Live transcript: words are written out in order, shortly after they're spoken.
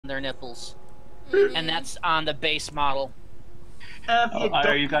their nipples. Mm-hmm. And that's on the base model.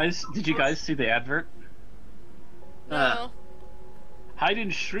 Are you guys? Did you guys see the advert? No. Hide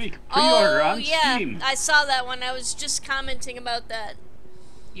and Shriek pre-order on yeah, Steam. I saw that one. I was just commenting about that.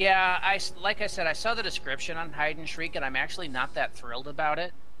 Yeah, like I said, I saw the description on Hide and Shriek, and I'm actually not that thrilled about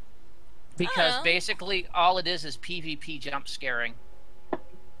it. Because basically, all it is PvP jump scaring.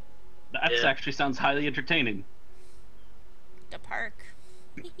 That actually sounds highly entertaining. The park.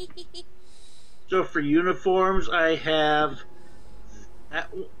 So for uniforms, I have that.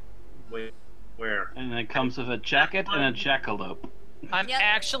 Wait, where? And it comes with a jacket and a jackalope. I'm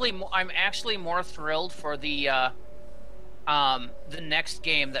actually more thrilled for the next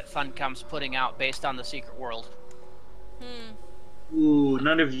game that Funcom's putting out based on the Secret World. Ooh,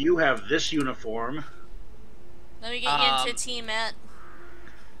 none of you have this uniform. Let me get you into Team At.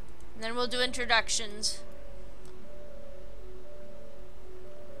 And then we'll do introductions.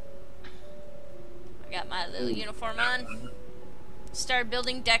 I got my little uniform on. Start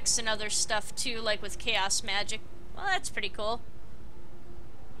building decks and other stuff too, like with Chaos Magic. Well, that's pretty cool.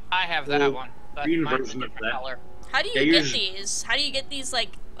 I have that one, but green mine's a version of different that. color. How do you get these? How do you get these,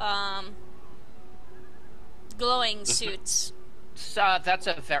 like, glowing suits? That's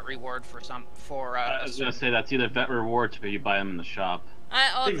a vet reward for some. I was gonna say that's either vet rewards or you buy them in the shop.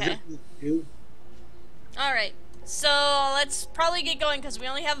 Okay. All right. So let's probably get going because we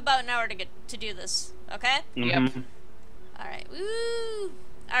only have about an hour to do this. Okay. Yep. All right. Woo!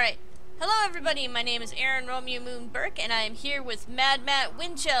 All right. Hello, everybody. My name is Erin Romeo Moon Burke, and I am here with Mad Matt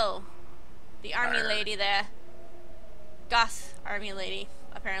Winchell, the army lady there. Goth army lady,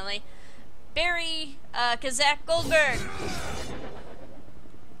 apparently. Barry Kazak Goldberg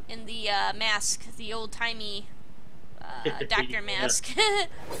in the mask, the old-timey doctor mask.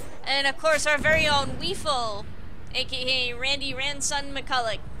 And, of course, our very own Weeful, a.k.a. Randy Ranson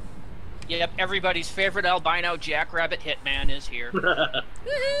McCulloch. Yep, everybody's favorite albino jackrabbit hitman is here.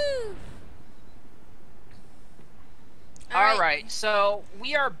 Woohoo! All right, so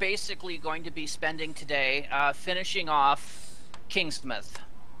we are basically going to be spending today finishing off Kingsmouth.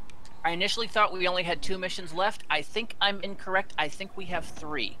 I initially thought we only had 2 missions left. I think I'm incorrect. I think we have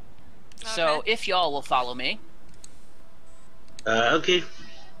 3. Okay. So if y'all will follow me. Okay.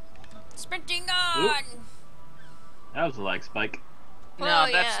 Sprinting on! Oop. That was a lag spike. No,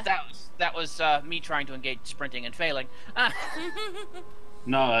 that was me trying to engage sprinting and failing.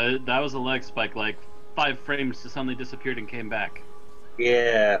 No, that was a lag spike, like 5 frames to suddenly disappeared and came back.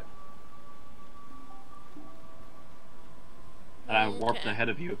 Yeah. And I warped ahead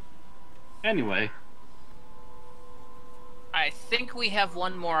of you. Anyway. I think we have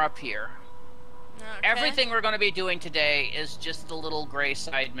one more up here. Okay. Everything we're going to be doing today is just the little gray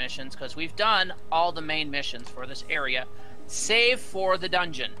side missions, because we've done all the main missions for this area, save for the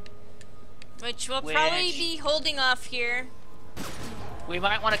dungeon. Which we'll probably be holding off here. We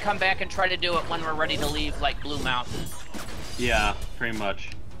might want to come back and try to do it when we're ready to leave, like Blue Mountain. Yeah, pretty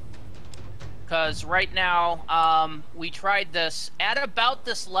much. Because right now, we tried this at about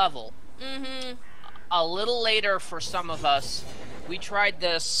this level. Mm-hmm. A little later for some of us, we tried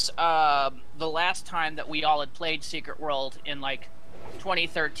this the last time that we all had played Secret World in, like,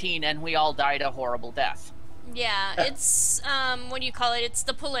 2013, and we all died a horrible death. Yeah, it's, what do you call it? It's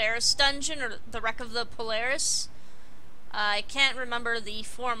the Polaris dungeon, or the Wreck of the Polaris. I can't remember the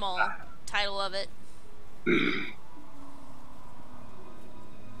formal title of it.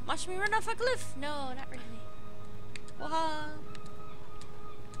 Watch me run off a cliff. No, not really. Waha.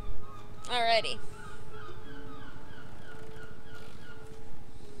 Alrighty.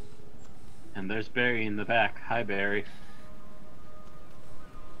 And there's Barry in the back. Hi, Barry.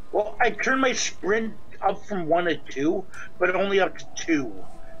 Well, I turned my sprint up from 1 to 2, but only up to 2.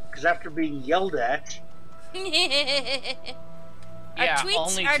 Because after being yelled at... Yeah, our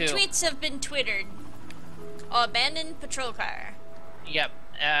tweets have been twittered. Oh, abandoned patrol car. Yep.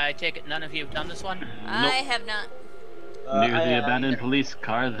 I take it none of you have done this one? Nope. I have not. Near the abandoned police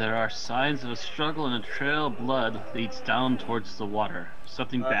car, there are signs of a struggle and a trail of blood leads down towards the water.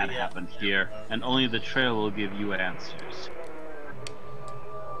 Something bad happened here, and only the trail will give you answers.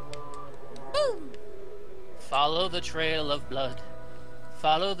 Boom! Follow the trail of blood.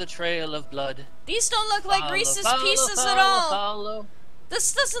 Follow the trail of blood. These don't look like Reese's Pieces at all. Follow.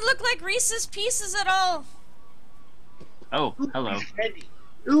 This doesn't look like Reese's Pieces at all. Oh, hello. Piece of candy.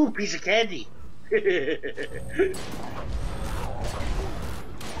 Ooh, piece of candy.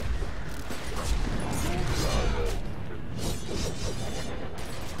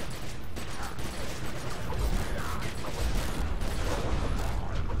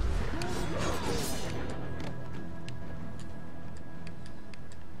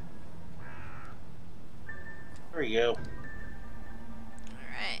 for you.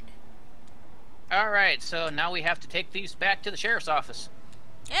 Alright, so now we have to take these back to the sheriff's office.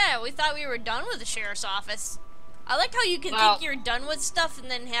 Yeah, we thought we were done with the sheriff's office. I like how you can think you're done with stuff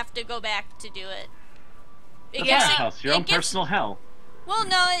and then have to go back to do it. The firehouse, your own personal hell. Well,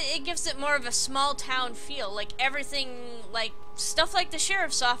 no, it gives it more of a small town feel. Like everything, like stuff like the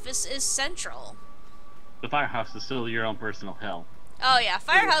sheriff's office is central. The firehouse is still your own personal hell. Oh yeah,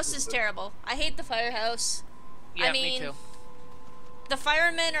 firehouse is terrible. I hate the firehouse. Yeah, I mean, me too. The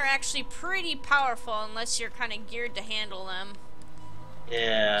firemen are actually pretty powerful unless you're kind of geared to handle them.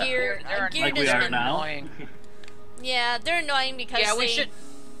 Yeah. Geared like we are now. Annoying. Yeah, they're annoying because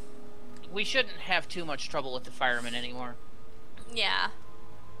we shouldn't have too much trouble with the firemen anymore. Yeah.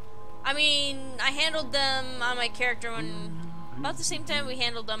 I mean, I handled them on my character when about the same time we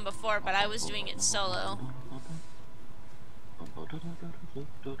handled them before, but I was doing it solo.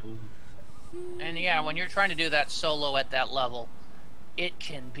 And yeah, when you're trying to do that solo at that level, it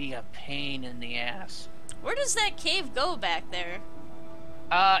can be a pain in the ass. Where does that cave go back there?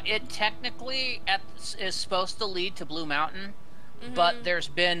 It technically is supposed to lead to Blue Mountain, but there's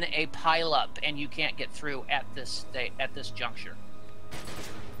been a pileup, and you can't get through at this juncture.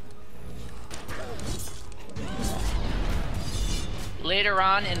 Later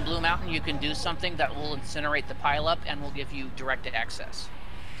on in Blue Mountain, you can do something that will incinerate the pileup and will give you direct access.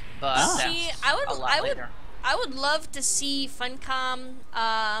 But see, I would love to see Funcom.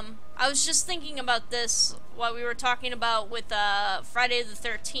 I was just thinking about this while we were talking about with Friday the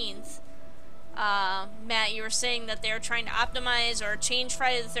 13th. Matt, you were saying that they were trying to optimize or change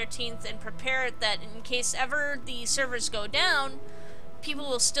Friday the 13th and prepare that in case ever the servers go down, people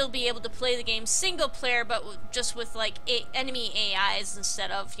will still be able to play the game single player, but just with like enemy AIs instead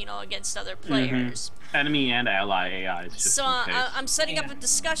of, you know, against other players. Enemy and ally AIs. Just so I'm setting up a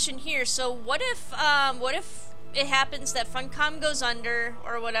discussion here. So what if it happens that Funcom goes under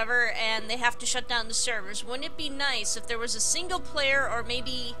or whatever, and they have to shut down the servers? Wouldn't it be nice if there was a single player or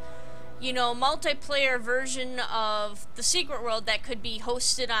maybe, you know, multiplayer version of the Secret World that could be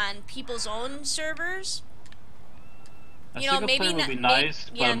hosted on people's own servers? A single player would be nice,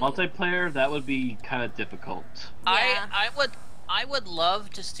 but a multiplayer, that would be kind of difficult. Yeah. I would love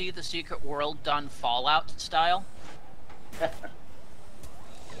to see the Secret World done Fallout style.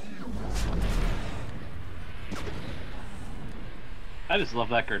 I just love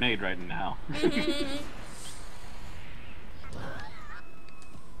that grenade right now.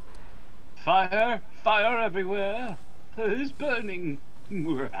 Fire! Fire everywhere! Who's burning?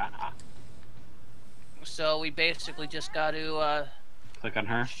 So we basically just got to click on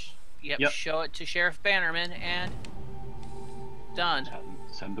her. Yep, show it to Sheriff Bannerman and done.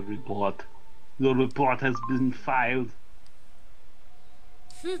 Send the report. The report has been filed.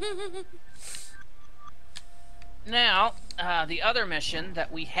 Now, the other mission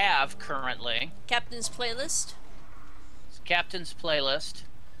that we have currently, Captain's Playlist. Captain's Playlist,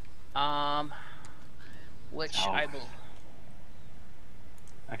 which I believe.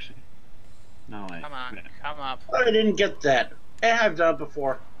 Actually, no way. Come on, come up. I didn't get that. I've done it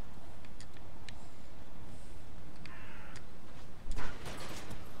before.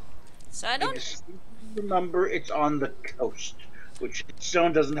 So I don't remember it's on the coast, which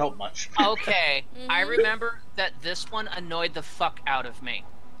stone doesn't help much. Okay, I remember that this one annoyed the fuck out of me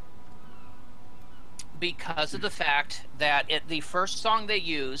because of the fact that the first song they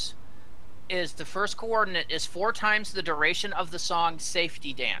use is the first coordinate is 4 times the duration of the song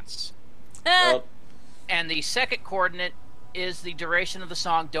Safety Dance. And the second coordinate is the duration of the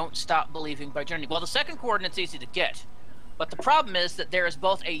song Don't Stop Believing by Journey. Well, the second coordinate's easy to get, but the problem is that there is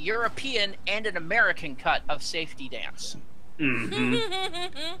both a European and an American cut of Safety Dance.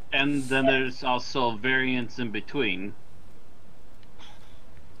 And then there's also variants in between.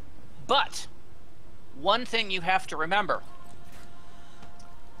 But one thing you have to remember,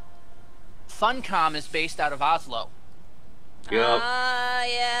 Funcom is based out of Oslo.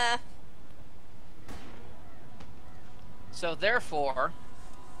 yeah. So therefore,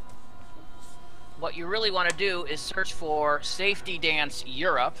 what you really want to do is search for Safety Dance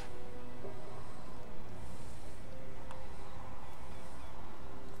Europe.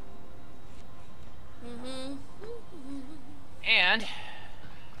 And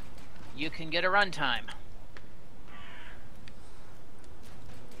you can get a runtime.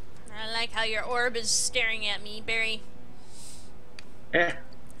 I like how your orb is staring at me, Barry. Eh. I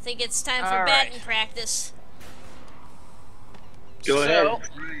think it's time for batting practice. Go ahead.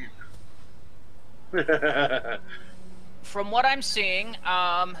 From what I'm seeing,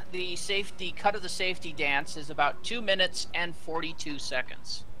 the cut of the safety dance is about 2 minutes and 42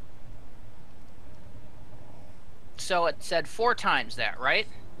 seconds. So it said 4 times that, right?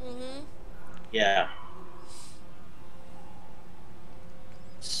 Mm-hmm. Yeah.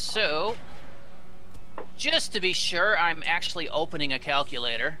 So, just to be sure, I'm actually opening a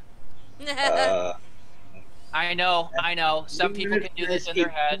calculator. I know. Some people can do this in their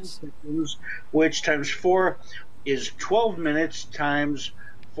heads. Seconds, which times 4 is 12 minutes times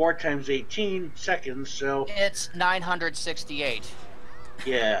 4 times 18 seconds, so... It's 968.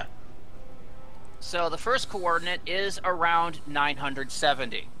 Yeah. So the first coordinate is around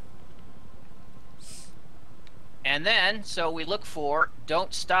 970. And then, so we look for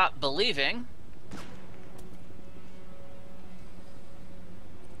Don't Stop Believing.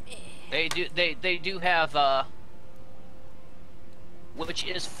 They do have which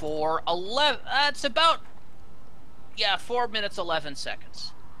is for 11. It's about 4 minutes 11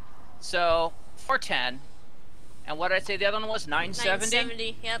 seconds. So 410, and what did I say the other one was 970.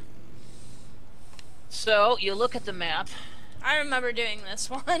 970. Yep. So you look at the map. I remember doing this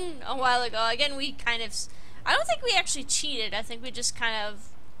one a while ago. Again, we kind of. I don't think we actually cheated. I think we just kind of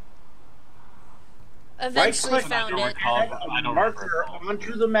eventually Right-click found it. Add a marker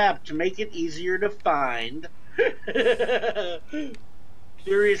onto the map to make it easier to find.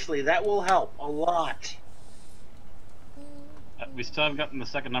 Seriously, that will help a lot. We still haven't gotten the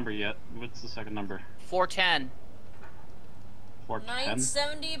second number yet. What's the second number? 410 410?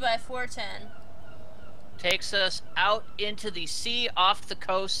 970 by 410. takes us out into the sea off the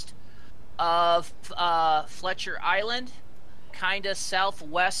coast of Fletcher Island, kind of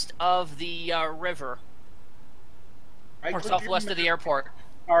southwest of the river, or southwest of the airport.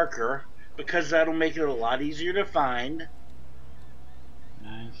 Marker, because that'll make it a lot easier to find.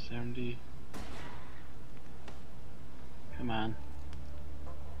 970. Come on.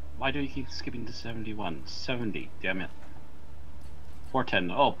 Why do you keep skipping to 71? 70, damn it.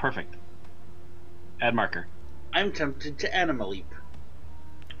 410. Oh, perfect. Add marker. I'm tempted to Animaleap.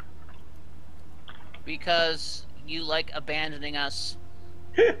 Because you like abandoning us.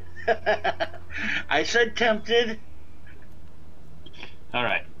 I said tempted.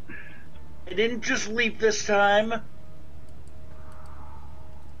 Alright. I didn't just leap this time.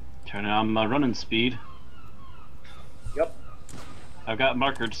 Turn on my running speed. Yep. I've got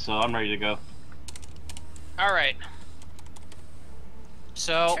markers, so I'm ready to go. Alright.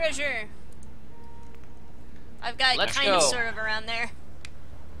 So... Treasure. I've got Let's kind of go. sort of around there.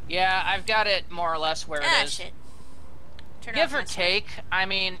 Yeah, I've got it more or less where it is. Shit. Turn Give off or my take, I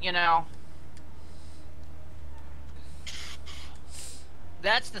mean, you know...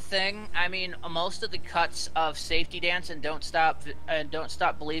 That's the thing. I mean, most of the cuts of Safety Dance and Don't Stop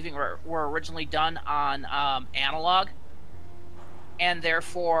Believing were originally done on analog, and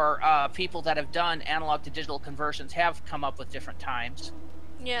therefore people that have done analog to digital conversions have come up with different times.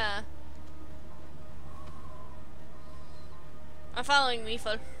 Yeah. I'm following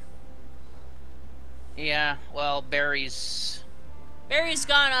Leafle. Yeah, well, Barry's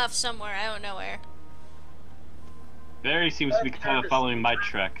gone off somewhere. I don't know where. Barry seems to be kind of following my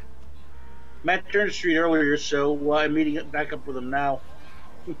trek. Matt turned the street earlier, so I'm meeting it back up with him now.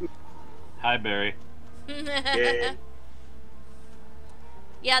 Hi, Barry. Yeah.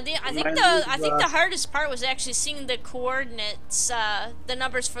 Yeah, I think the hardest part was actually seeing the coordinates, the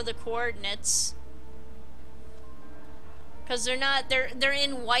numbers for the coordinates, because they're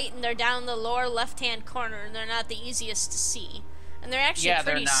in white and they're down the lower left-hand corner and they're not the easiest to see, and they're actually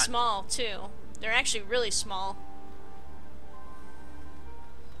pretty small too. They're actually really small.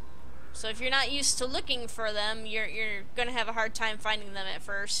 So if you're not used to looking for them, you're gonna have a hard time finding them at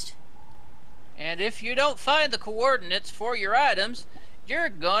first. And if you don't find the coordinates for your items, you're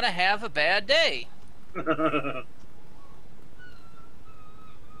gonna have a bad day.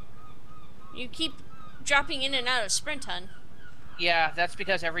 You keep dropping in and out of Sprint Hun. Yeah, that's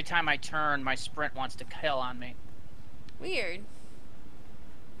because every time I turn, my sprint wants to kill on me. Weird.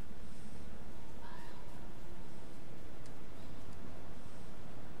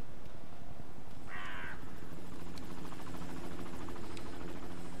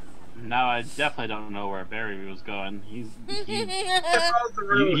 Now I definitely don't know where Barry was going. He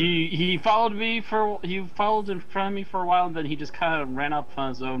followed me he followed in front of me for a while, and then he just kind of ran up on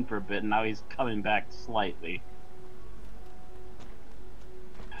his own for a bit, and now he's coming back slightly.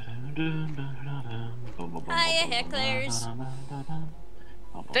 Hiya, hecklers.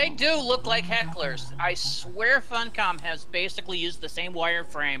 They do look like hecklers. I swear Funcom has basically used the same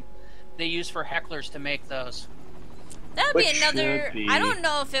wireframe they use for hecklers to make those. That would be another... Should be. I don't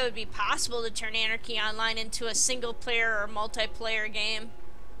know if it would be possible to turn Anarchy Online into a single-player or multiplayer game.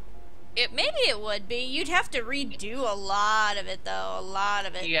 Maybe it would be. You'd have to redo a lot of it, though. A lot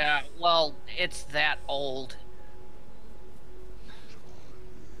of it. Yeah, well, it's that old.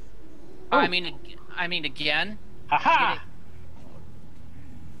 I mean again. Haha!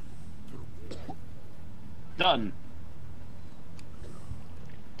 Done.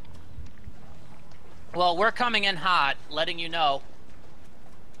 Well, we're coming in hot, letting you know.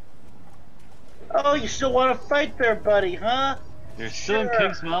 Oh, you still want to fight there, buddy, huh? You're still in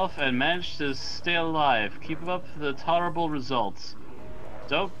Kingsmouth and managed to stay alive. Keep up the tolerable results.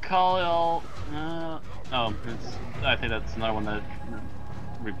 Don't call it all. I think that's another one that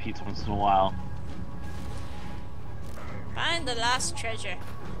repeats once in a while. Find the lost treasure.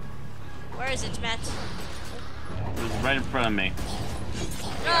 Where is it, Matt? It was right in front of me.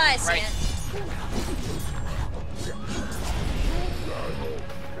 Oh, I see Right. it.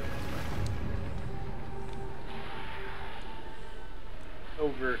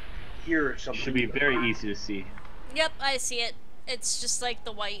 Over here or something. Should be very easy to see. Yep, I see it. It's just like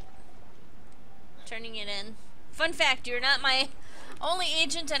the white. Turning it in. Fun fact, you're not my only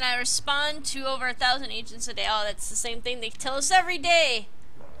agent, and I respond to over 1,000 agents a day. Oh, that's the same thing they tell us every day.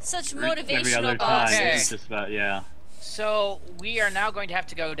 Such motivational Every other time, bosses. it's just about, yeah. So we are now going to have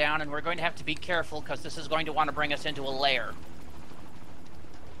to go down, and we're going to have to be careful because this is going to want to bring us into a lair.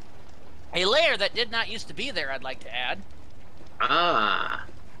 A lair that did not used to be there, I'd like to add. Ah.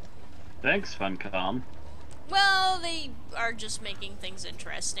 Thanks, Funcom. Well, they are just making things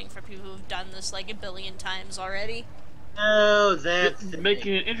interesting for people who've done this like a billion times already. Oh, that's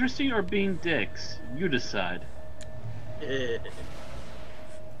Making it interesting or being dicks? You decide.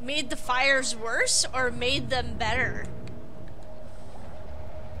 Made the fires worse or made them better?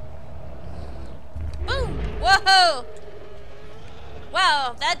 Boom! Whoa!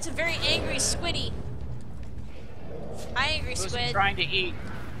 Wow, that's a very angry squiddy. Hi, angry Who's squid. trying to eat?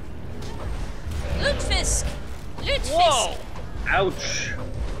 Lutefisk! Lutefisk! Whoa! Ouch.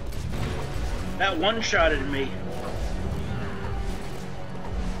 That one-shotted me.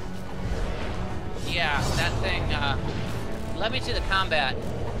 Yeah, that thing, let me see the combat.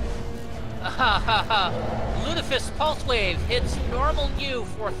 Lutefisk Pulse Wave hits normal you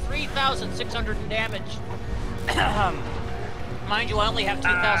for 3,600 damage. Mind you, I only have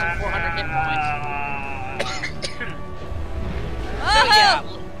 2,400 hit points. Oh! So yeah,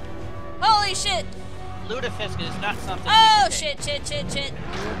 Holy shit! Lutefisk is not something Oh, we can take. shit.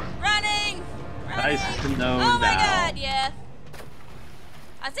 Running! Running! Nice to know Oh my now. god, yeah.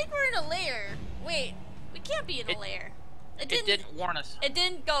 I think we're in a lair. Wait, we can't be in a lair. It didn't warn us. It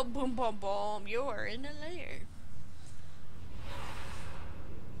didn't go boom boom boom. You're in a lair.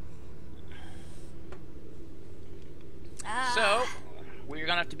 Ah, So, we're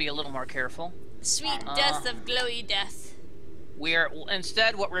gonna have to be a little more careful. sweet death of glowy death.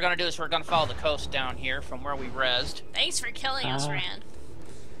 Instead, what we're gonna do is we're gonna follow the coast down here from where we rezzed. Thanks for killing us, Rand.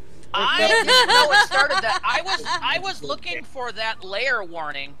 I didn't know what started that. I was looking for that layer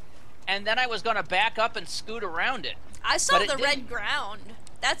warning, and then I was gonna back up and scoot around it. I saw But it the red didn't. ground.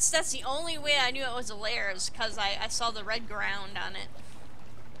 That's the only way I knew it was a lair, is because I saw the red ground on it.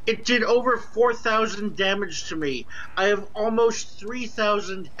 It did over 4,000 damage to me. I have almost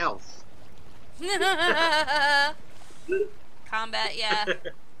 3,000 health. Combat, yeah.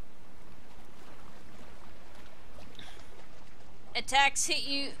 Attacks hit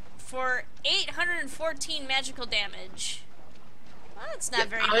you for 814 magical damage. Well, that's not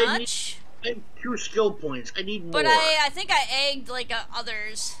very I much. I have 2 skill points. I need more. But I think I egged like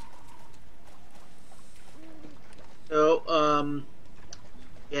others. So,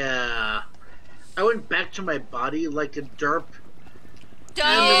 yeah. I went back to my body like a derp.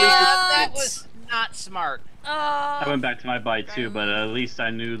 That was not smart. I went back to my bite too, but at least I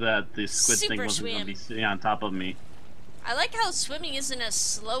knew that the squid thing Super wasn't going to be swim. sitting on top of me. I like how swimming isn't as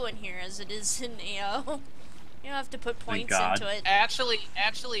slow in here as it is in AO. You don't have to put points God. into it.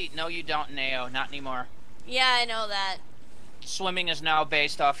 Actually, no, you don't, Neo. Not anymore. Yeah, I know that. Swimming is now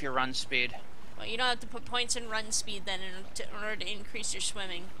based off your run speed. Well, you don't have to put points in run speed then in order to increase your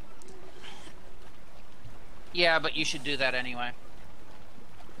swimming. Yeah, but you should do that anyway.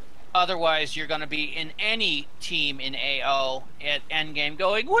 Otherwise, you're going to be in any team in AO at endgame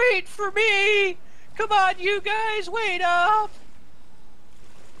going, wait for me! Come on, you guys, wait up!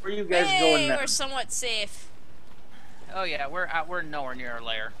 Where are you guys Hey, going now? we're somewhat safe. Oh yeah, we're nowhere near our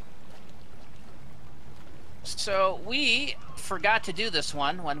lair. So we forgot to do this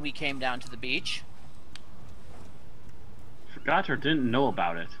one when we came down to the beach. Forgot or didn't know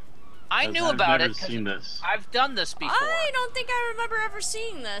about it. I knew about I've it never 'cause seen this. I've done this before. I don't think I remember ever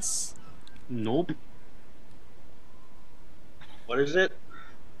seeing this. Nope. What is it?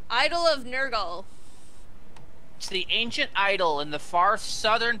 Idol of Nurgle. It's the ancient idol in the far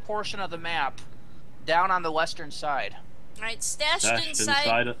southern portion of the map, down on the western side. Alright, stashed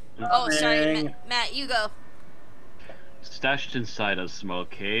inside... Oh, sorry, Matt, you go. Stashed inside a small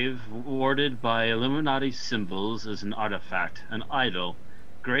cave, warded by Illuminati symbols, is an artifact, an idol.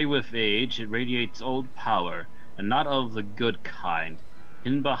 Gray with age, it radiates old power, and not of the good kind.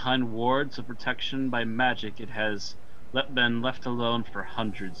 Hidden behind wards of protection by magic, it has been left alone for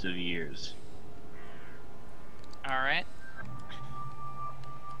hundreds of years. Alright.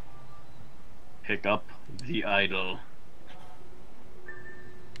 Pick up the idol.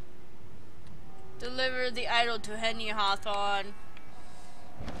 Deliver the idol to Henny Hawthorne.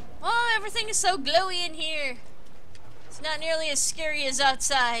 Oh, everything is so glowy in here. It's not nearly as scary as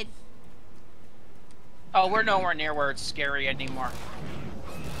outside. Oh, we're nowhere near where it's scary anymore.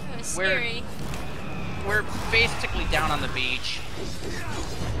 Oh, it's scary. We're basically down on the beach.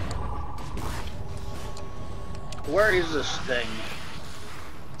 Where is this thing?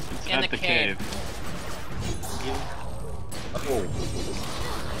 It's in at the the cave. Oh.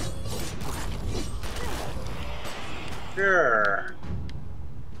 Sure.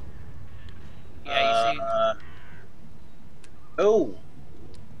 Yeah, you see. Oh.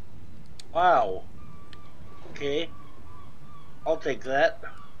 Wow. Okay. I'll take that.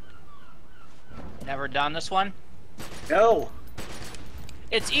 Never done this one? No.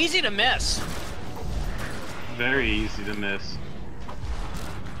 It's easy to miss. Very easy to miss.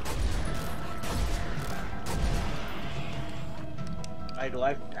 I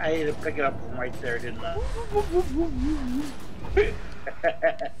had to pick it up from right there, didn't I?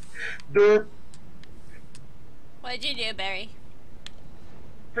 Derp. What'd you do, Barry?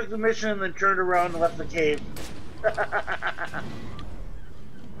 Took the mission and then turned around and left the cave.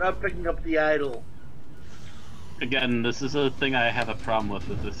 Not picking up the idol. Again, this is a thing I have a problem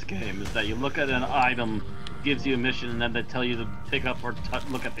with this game, is that you look at an item, gives you a mission, and then they tell you to pick up or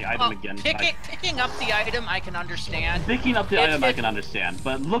look at the item again. Picking up the item I can understand. Picking up the item I can understand,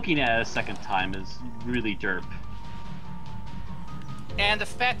 but looking at it a second time is really derp. And the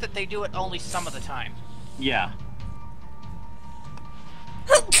fact that they do it only some of the time. Yeah.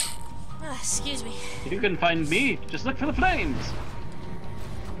 Excuse me. You can find me, just look for the flames!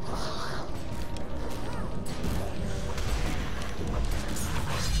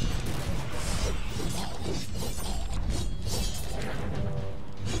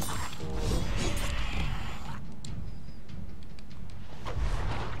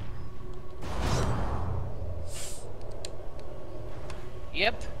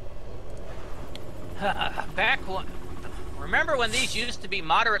 Yep. Back when... Remember when these used to be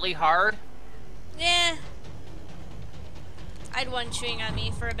moderately hard? Yeah. I had one chewing on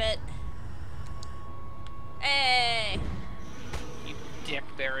me for a bit. Hey. You dick,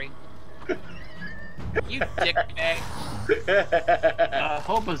 Barry. You dick bag.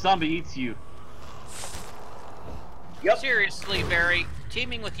 Hope a zombie eats you. Yep. Seriously, Barry,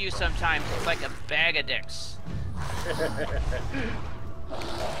 teaming with you sometimes is like a bag of dicks.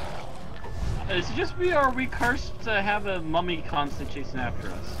 Is it just me, or are we cursed to have a mummy constantly chasing after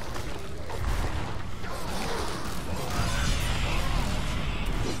us?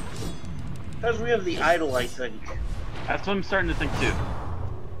 Because we have the idol, I think. That's what I'm starting to think too.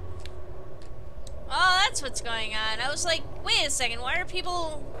 Oh, that's what's going on. I was like, wait a second, why are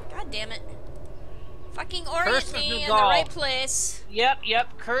people... God damn it. Fucking orient me in the right place.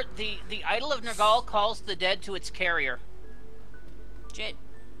 Yep. Kurt, the idol of Nergal calls the dead to its carrier. Shit.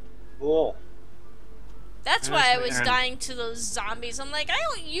 Cool. That's why I was dying to those zombies. I'm like, I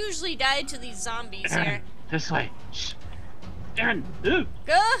don't usually die to these zombies Erin, here. this way. Shh. Erin, ooh.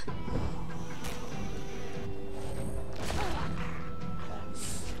 Go.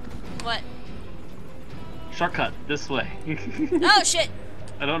 What? Shortcut, this way. Oh, shit.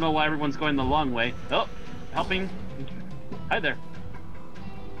 I don't know why everyone's going the long way. Oh, helping. Hi there.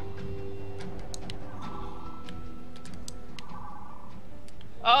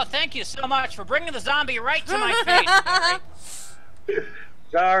 Oh, thank you so much for bringing the zombie right to my face, Barry.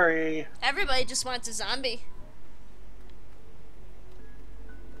 Sorry. Everybody just wants a zombie.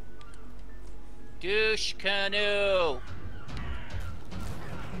 Douche canoe.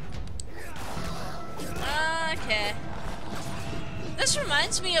 Okay. This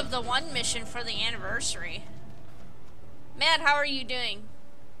reminds me of the one mission for the anniversary. Matt, how are you doing?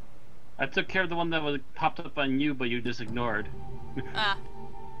 I took care of the one that was popped up on you, but you just ignored. Ah.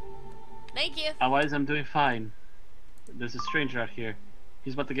 Thank you. Otherwise, I'm doing fine. There's a stranger out here.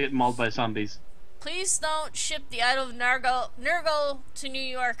 He's about to get mauled by zombies. Please don't ship the idol of Nergal to New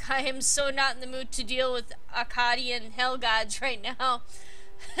York. I am so not in the mood to deal with Akkadian hell gods right now.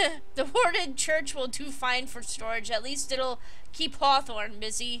 The warded church will do fine for storage. At least it'll keep Hawthorne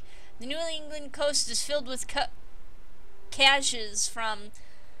busy. The New England coast is filled with caches from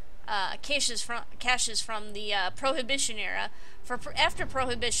the Prohibition era. After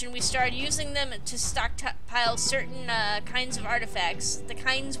Prohibition, we started using them to stockpile certain kinds of artifacts, the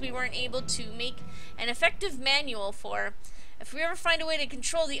kinds we weren't able to make an effective manual for. If we ever find a way to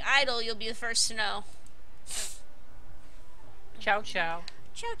control the idol, you'll be the first to know. Ciao, ciao.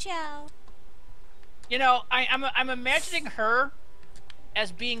 Ciao, ciao. You know, I'm imagining her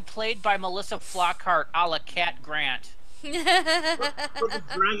as being played by Melissa Flockhart a la Cat Grant. What the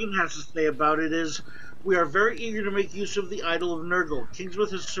dragon has to say about it is, we are very eager to make use of the idol of Nurgle.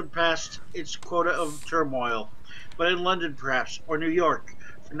 Kingsmouth has surpassed its quota of turmoil, but in London perhaps, or New York.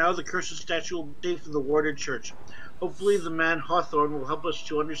 For now, the cursed statue will be safe in the warded church. Hopefully the man Hawthorne will help us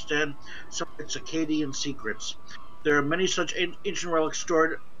to understand some of its Akkadian secrets. There are many such ancient relics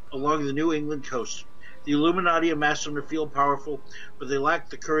stored along the New England coast. The Illuminati amassed them to feel powerful, but they lack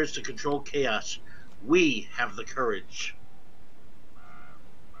the courage to control chaos. We have the courage.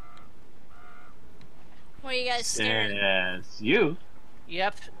 What are you guys staring? Yes, you.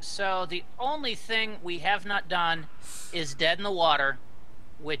 Yep, so the only thing we have not done is Dead in the Water,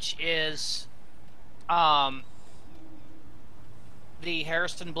 which is the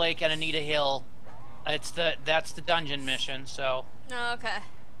Harrison Blake and Anita Hill. That's the dungeon mission, so Oh, okay.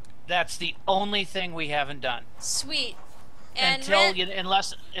 that's the only thing we haven't done. Sweet. And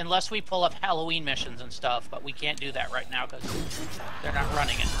Unless we pull up Halloween missions and stuff, but we can't do that right now because they're not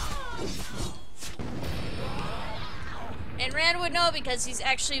running it. And Rand would know because he's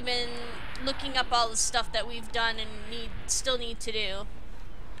actually been looking up all the stuff that we've done and still need to do.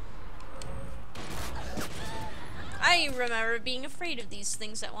 I remember being afraid of these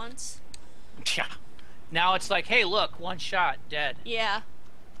things at once. Yeah. Now it's like, hey, look, one shot, dead. Yeah.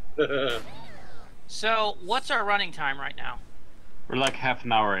 So, what's our running time right now? We're like half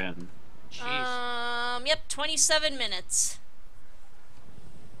an hour in. Jeez. Yep, 27 minutes.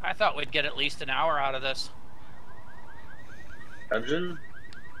 I thought we'd get at least an hour out of this. Dungeon?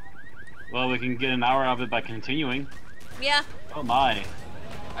 Well, we can get an hour out of it by continuing. Yeah. Oh my.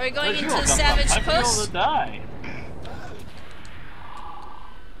 Are we going Where'd you into all the come Savage from? I Coast? feel to die.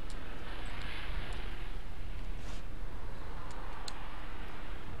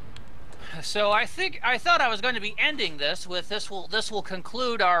 So I thought I was going to be ending this with this will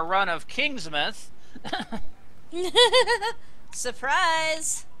conclude our run of Kingsmouth.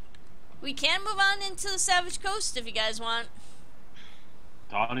 Surprise! We can move on into the Savage Coast if you guys want.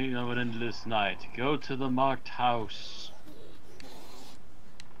 Dawning of an endless night. Go to the marked house.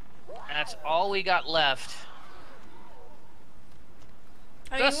 That's all we got left.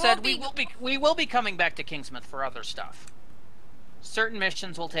 Thus said, we will be coming back to Kingsmouth for other stuff. Certain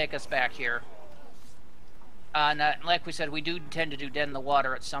missions will take us back here. Like we said, we do tend to do Dead in the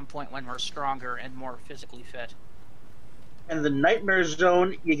Water at some point when we're stronger and more physically fit. And the Nightmare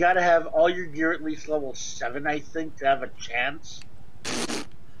Zone, you gotta have all your gear at least level 7, I think, to have a chance.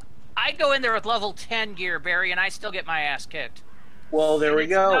 I go in there with level 10 gear, Barry, and I still get my ass kicked. Well, there we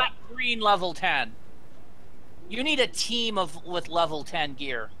go. It's not green level 10. You need a team with level 10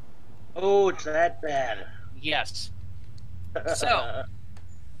 gear. Oh, it's that bad. Yes. So,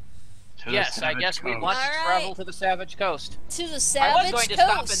 yes, I guess we want to travel to the Savage Coast. To the Savage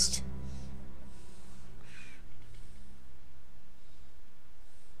Coast.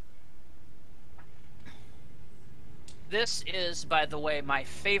 This is, by the way, my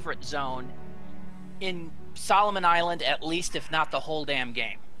favorite zone in Solomon Island, at least, if not the whole damn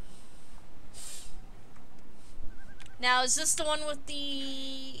game. Now, is this the one with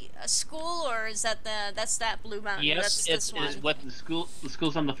the school, or is that that's that Blue Mountain? Yes, that's this one. It is what the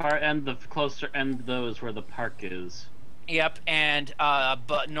school's on the far end. The closer end, though, is where the park is. Yep, and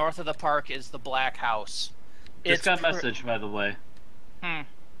but north of the park is the Black House. Just got a message, by the way.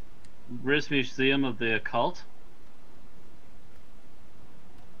 British Museum of the Occult.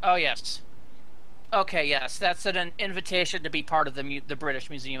 Oh yes. Okay, yes, that's an invitation to be part of the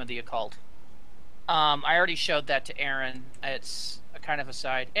British Museum of the Occult. I already showed that to Erin. It's a kind of a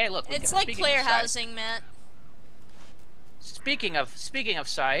side. Hey, look. It's like player housing, Matt. Speaking of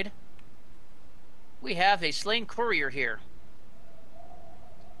side, we have a slain courier here.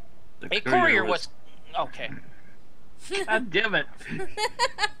 A courier was okay. God damn it!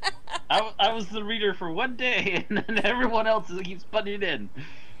 I was the reader for one day, and then everyone else keeps putting it in.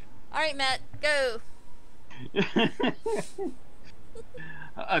 All right, Matt, go.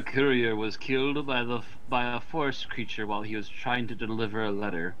 A courier was killed by a forest creature while he was trying to deliver a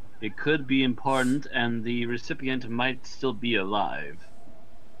letter. It could be important, and the recipient might still be alive.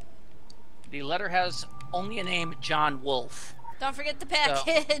 The letter has only a name, John Wolfe. Don't forget the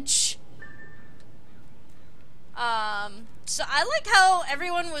package. So I like how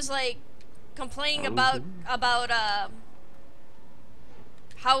everyone was like complaining about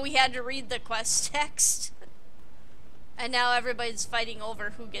how we had to read the quest text, and now everybody's fighting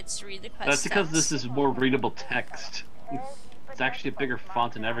over who gets to read the quest That's because text. this is more readable text. It's actually a bigger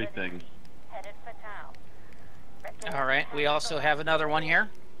font and everything. All right, we also have another one here.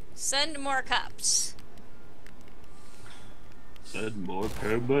 Send more cops. Send more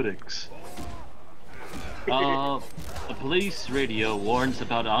paramedics. The police radio warns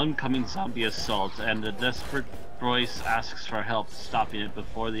about an oncoming zombie assault, and a desperate voice asks for help stopping it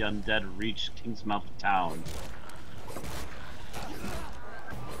before the undead reach Kingsmouth town.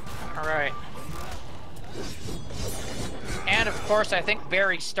 All right. And of course, I think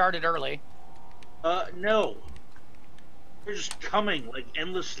Barry started early. No. They're just coming like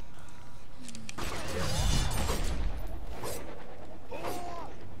endlessly.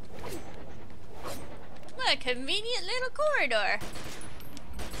 What a convenient little corridor.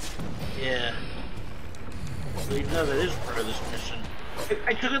 Yeah. Well, you know that is part of this mission.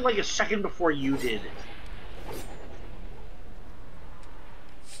 I took it like a second before you did.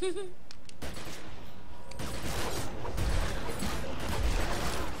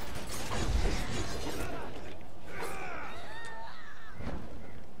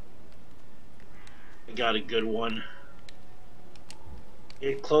 I got a good one.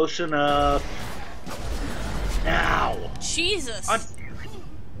 Get close enough. Now! Jesus.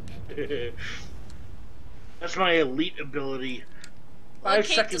 That's my elite ability. 5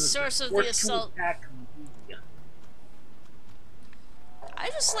 Locate seconds. the source of the forced to assault. attack me. I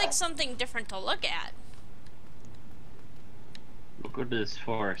just like something different to look at. Look at this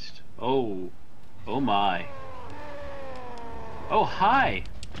forest. Oh. Oh my. Oh, hi!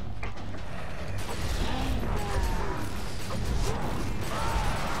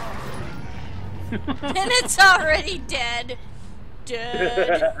 And it's already dead.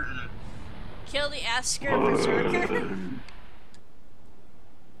 Dead. Kill the Asker Berserker.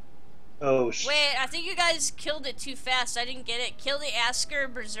 Oh, shit. Wait, I think you guys killed it too fast. I didn't get it. Kill the Asker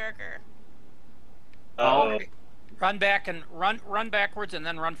Berserker. Oh. Run back and run backwards and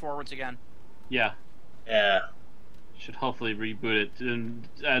then run forwards again. Yeah. Yeah. Should hopefully reboot it.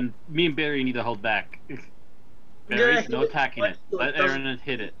 And me and Barry need to hold back. Barry, Yeah, no attacking it. so Let it doesn't- Erin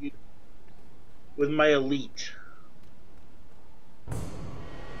hit it. With my elite.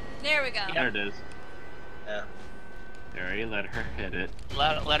 There we go. There it is. Yeah. Barry, let her hit it.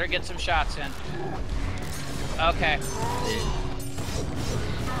 Let her get some shots in. Okay.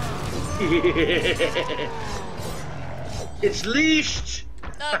 It's leashed!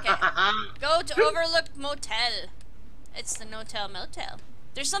 Okay. Go to Overlook Motel. It's the No-Tell Motel.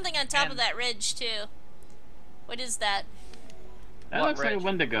 There's something on top of that ridge, too. What is that? That What looks like a ridge?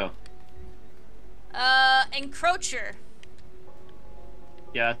 Wendigo. Encroacher.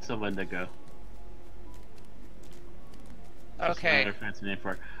 Yeah, it's a Wendigo. That's Okay. another fancy name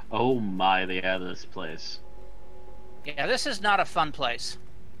for it. Oh my, they added this place. Yeah, this is not a fun place.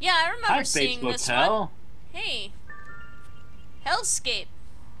 Yeah, I remember Hi, Bates seeing this one. Motel. Hey. Hellscape.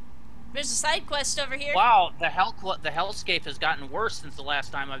 There's a side quest over here. Wow, the hellscape has gotten worse since the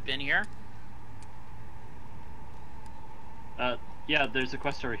last time I've been here. Yeah, there's a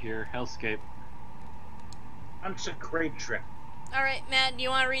quest over here, Hellscape. Consecrate. Alright, Matt, do you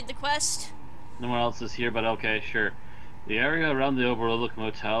want to read the quest? No one else is here, but okay, sure. The area around the Overlook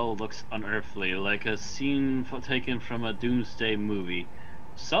Motel looks unearthly, like a scene taken from a doomsday movie.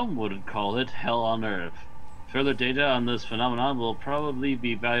 Some would call it Hell on Earth. Further data on this phenomenon will probably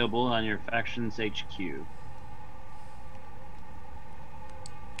be valuable on your faction's HQ.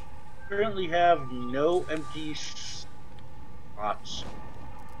 Currently have no empty spots.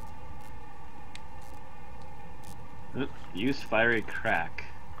 Use fiery crack.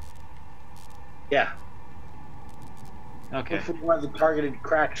 Yeah. Okay. Look for one of the targeted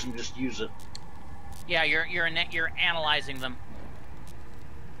cracks and just use it. Yeah, you're analyzing them.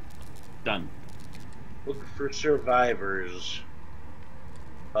 Done. Look for survivors.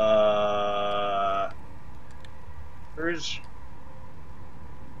 There's.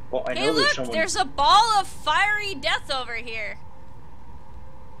 Well, I Hey, know there's look! someone. There's a ball of fiery death over here.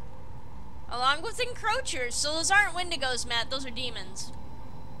 Along with encroachers. So those aren't Wendigos, Matt. Those are demons.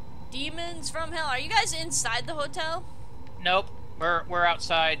 Demons from hell. Are you guys inside the hotel? Nope, we're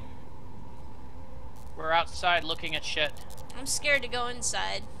outside. We're outside looking at shit. I'm scared to go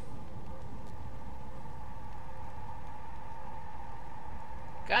inside.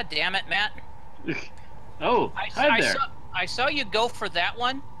 God damn it, Matt. Oh, hi there. I saw you go for that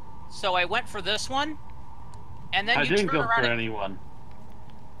one, so I went for this one, and then I you didn't turn go around for and... anyone.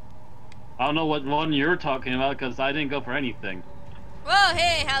 I don't know what one you're talking about because I didn't go for anything. Whoa,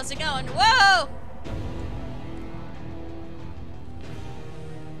 hey, how's it going? Whoa!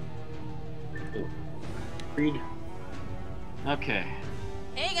 Read. Okay.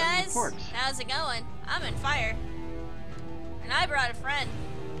 Hey guys, report. how's it going? I'm in fire. And I brought a friend.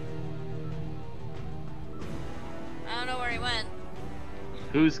 I don't know where he went.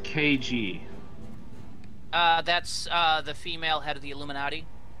 Who's KG? That's the female head of the Illuminati.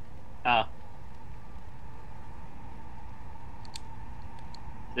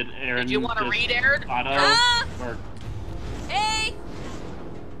 Did Erin? Did you want to just read, Erin? Or... Hey!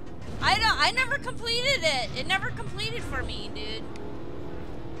 I never completed it. It never completed for me, dude.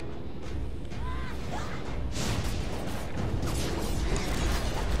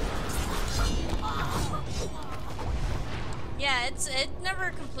 Yeah, it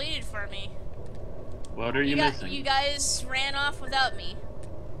never completed for me. What are you missing? You guys ran off without me.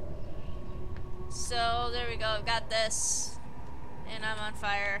 So there we go. I've got this, and I'm on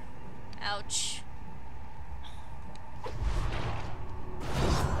fire. Ouch.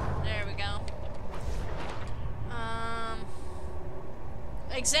 There we go.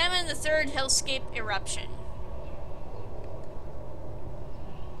 Examine the third hellscape eruption.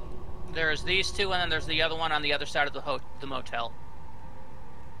 There's these two, and then there's the other one on the other side of the motel.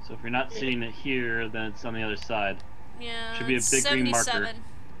 So if you're not seeing it here, then it's on the other side. Yeah, Should be a big green marker.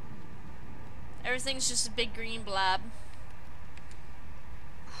 Everything's just a big green blob.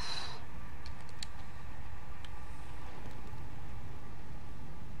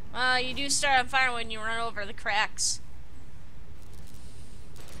 You do start on fire when you run over the cracks.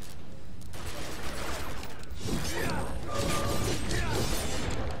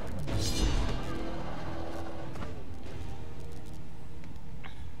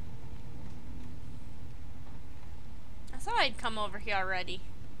 I thought I'd come over here already.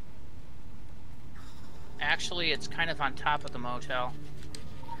 Actually, it's kind of on top of the motel.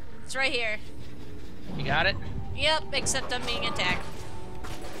 It's right here. You got it? Yep, except I'm being attacked.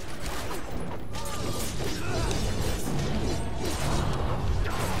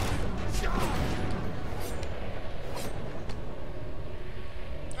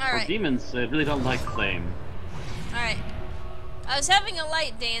 Alright. Demons really don't like flame. Alright. I was having a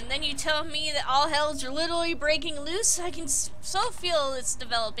light day, and then you tell me that all hells are literally breaking loose? I can so feel it's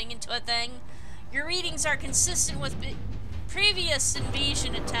developing into a thing. Your readings are consistent with previous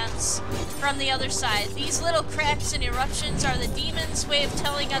invasion attempts from the other side. These little cracks and eruptions are the demons' way of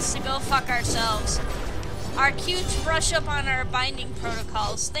telling us to go fuck ourselves. Our cue to brush up on our binding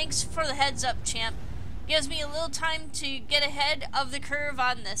protocols. Thanks for the heads up, champ. Gives me a little time to get ahead of the curve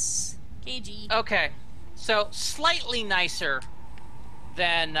on this. KG. Okay, so slightly nicer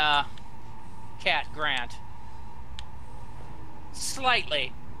than Cat Grant.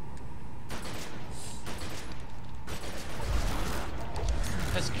 Slightly.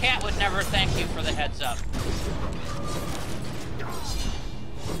 Because Cat would never thank you for the heads up.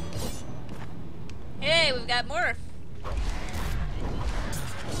 Hey, we've got more.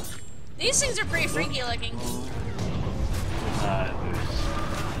 These things are pretty freaky looking.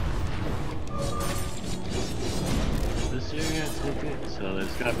 This area, take it. So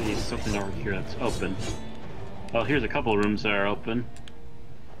there's got to be something over here that's open. Oh, here's a couple rooms that are open.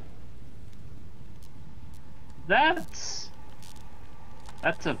 That's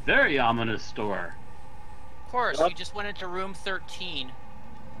a very ominous door. Of course, you just went into room 13.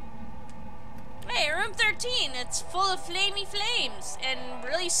 Hey, room 13. It's full of flamey flames and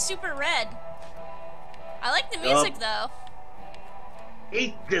really super red. I like the music though.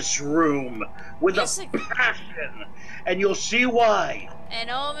 Hate this room with a passion, and you'll see why. An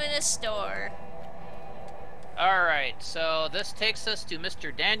ominous door. Alright, so this takes us to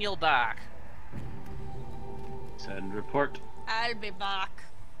Mr. Daniel Bach. Send report. I'll be back.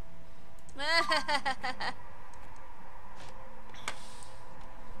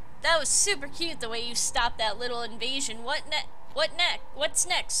 That was super cute the way you stopped that little invasion. What's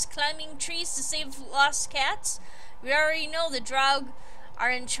next? Climbing trees to save lost cats? We already know the Draug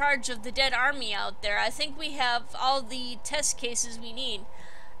are in charge of the dead army out there. I think we have all the test cases we need.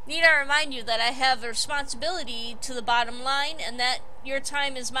 Need I remind you that I have a responsibility to the bottom line, and that your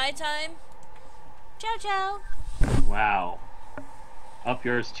time is my time? Ciao, ciao. Wow. Up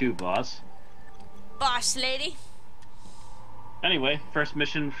yours too, boss. Boss lady. Anyway, first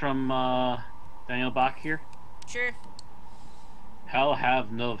mission from Daniel Bach here. Sure. Hell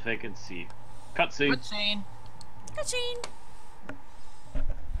have no vacancy. Cutscene. Cutscene. Cutscene.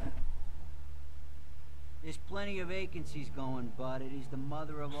 There's plenty of vacancies going, bud. It is the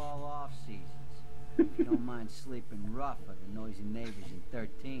mother of all off-seasons. If you don't mind sleeping rough like the noisy neighbors in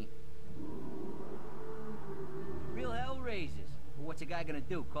 13. What's a guy gonna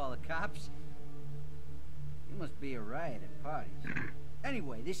do, call the cops? You must be a riot at parties.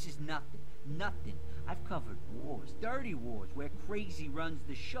 Anyway, this is nothing. Nothing. I've covered wars, dirty wars, where crazy runs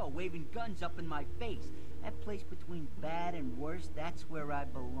the show, waving guns up in my face. That place between bad and worse, that's where I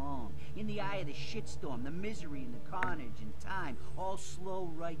belong. In the eye of the shitstorm, the misery and the carnage and time, all slow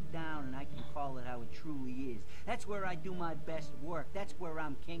right down, and I can call it how it truly is. That's where I do my best work. That's where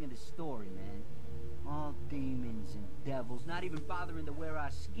I'm king of the story, man. All demons and devils, not even bothering to wear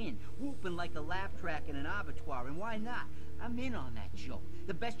our skin, whooping like a laugh track in an abattoir, and why not? I'm in on that joke.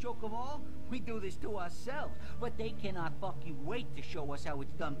 The best joke of all? We do this to ourselves, but they cannot fucking wait to show us how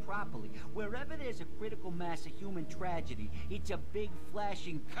it's done properly. Wherever there's a critical mass of human tragedy, it's a big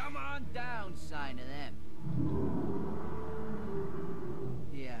flashing "come on down" sign to them.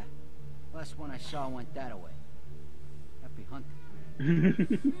 Yeah, last one I saw went that way. Happy hunting.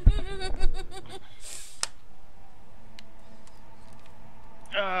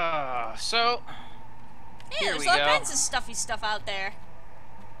 So Hey, here there's we all go. kinds of stuffy stuff out there.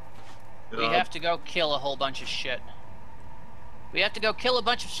 We have to go kill a whole bunch of shit. We have to go kill a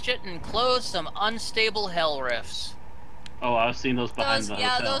bunch of shit and close some unstable hell rifts. Oh, I was seeing those behind the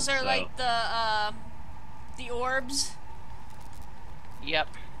Yeah, hotel, those are so. like the orbs. Yep.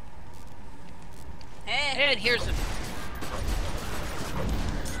 Hey. And here's the...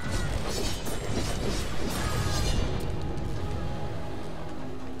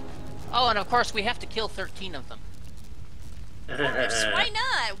 Oh, and of course we have to kill 13 of them. Of course, why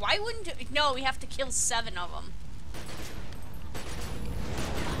not? Why wouldn't... No, we have to kill 7 of them.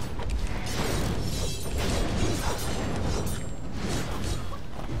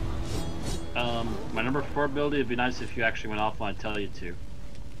 My number 4 ability, it'd be nice if you actually went off when I tell you to.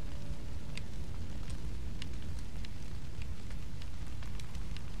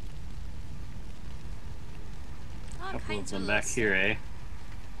 All Couple of kinds them of back here, eh?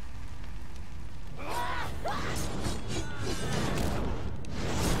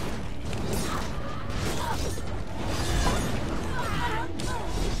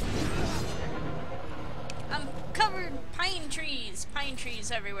 I'm covered pine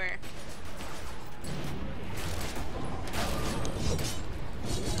trees everywhere.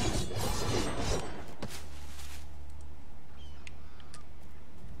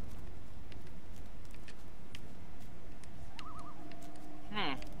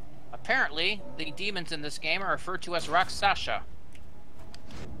 Apparently, the demons in this game are referred to as Rakshasa.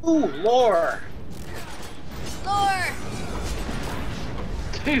 Ooh, lore! Lore!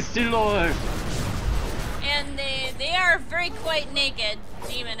 Tasty lord! And they are very quite naked,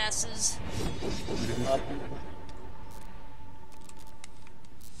 demonesses.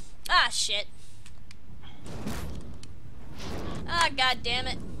 Ah, shit. Ah, god damn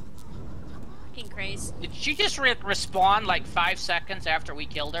it. Fucking crazy. Did she just respawn like 5 seconds after we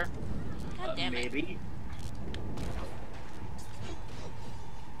killed her? God damn it. Maybe.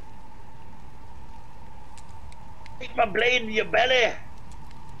 Take my blade in your belly!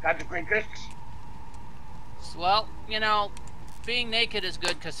 Consequences. Well, you know, being naked is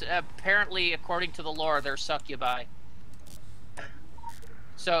good because apparently, according to the lore, they're succubi.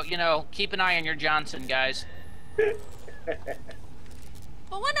 So, you know, keep an eye on your Johnson, guys. But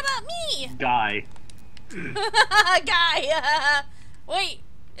what about me? Guy. Guy! Wait,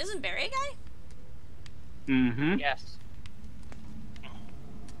 isn't Barry a guy? Mm-hmm. Yes.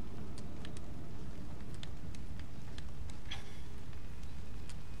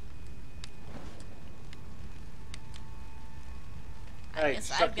 I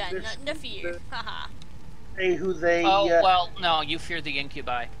guess I've got nothing to fear. Haha. Say who they. Oh, well, no, you fear the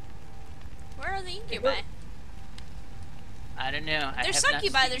incubi. Where are the incubi? I don't know. There's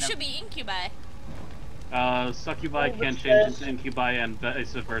succubi, there should be incubi. Succubi Oh, can which change says- into incubi and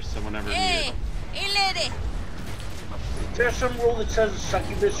vice versa whenever Hey! needed. Hey, lady! Is there some rule that says a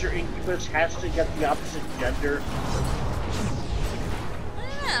succubus or incubus has to get the opposite gender?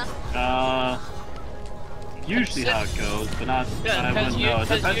 I Usually how it goes, but not. Yeah, I wouldn't know. It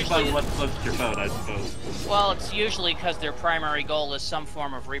 'cause depends usually- on what floats your boat, I suppose. Well, it's usually because their primary goal is some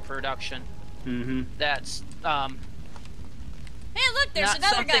form of reproduction. Mm-hmm. That's, Hey, look, there's not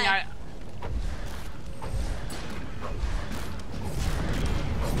another something guy.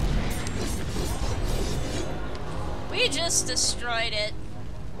 We just destroyed it.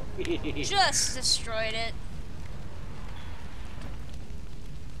 Just destroyed it.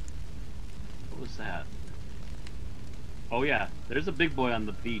 What was that? Oh yeah, there's a big boy on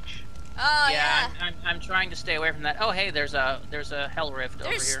the beach. Oh, yeah, yeah. I'm trying to stay away from that. Oh, hey, there's a hell rift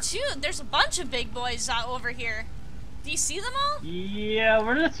There's over here. there's a bunch of big boys over here. Do you see them all? Yeah,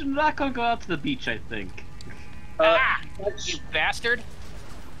 we're not gonna go out to the beach, I think. You bastard!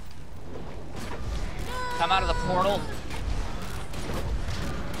 Come out of the portal.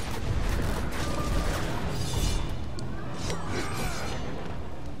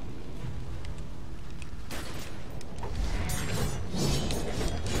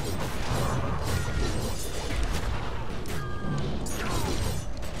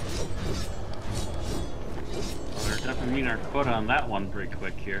 We're definitely meeting our quota on that one pretty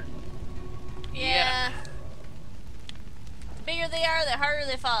quick here. Yeah. The bigger they are, the harder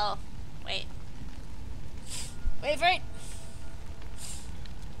they fall. Wait. Wait for it.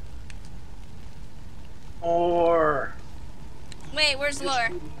 More. Wait, where's Lore?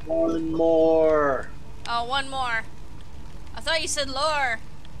 One more. Oh, one more. I thought you said Lore.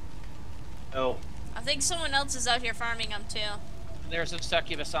 Oh. I think someone else is out here farming them too. There's a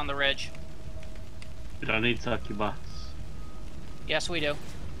succubus on the ridge. We don't need succubus. Yes, we do.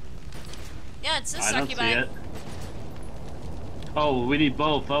 Yeah, it's this I don't succubi. see it. Oh, we need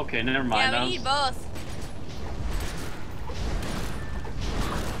both. Okay, never mind. Yeah, we need both.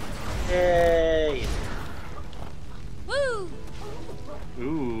 Yay. Woo!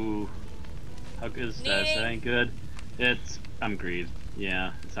 Ooh. How good is that? Neat. That ain't good. I'm greed.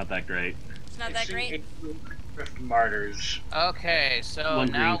 Yeah, it's not that great. It's not that great. Rift Martyrs. Okay, so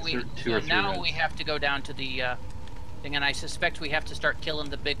One now green, we two or three reds. we have to go down to the thing, and I suspect we have to start killing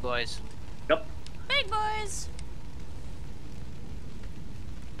the big boys. Yep. Big boys!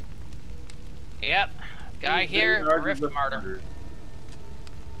 Yep. Guy here, Rift Martyr.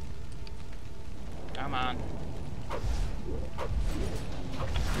 Come on.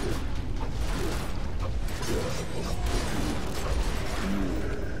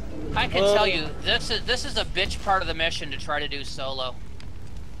 I can tell you, this is a bitch part of the mission to try to do solo.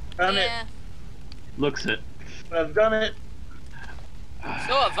 Done Yeah. Looks it. it. I've done it.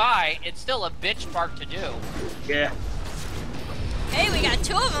 So have I. It's still a bitch part to do. Yeah. Hey, we got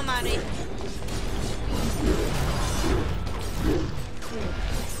two of them on me.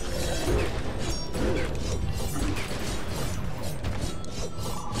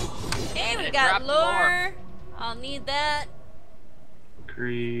 Hey, we got Drop lore. I'll need that.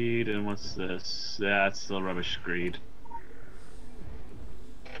 Greed, and what's this? Yeah, it's still rubbish greed.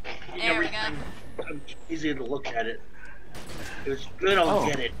 There we go. Everything easy to look at it. If it's good, I'll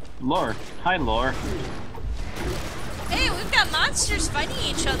get it. Lore. Hi, Lore. Hey, we've got monsters fighting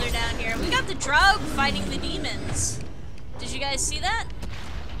each other down here. We got the Draug fighting the demons. Did you guys see that?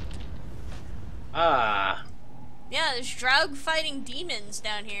 Ah. Yeah, there's Draug fighting demons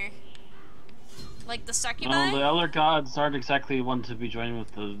down here. Like the succubi? Well, the other gods aren't exactly one to be joining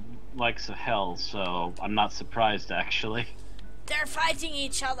with the likes of hell, so I'm not surprised, actually. They're fighting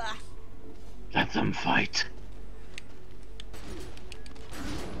each other. Let them fight.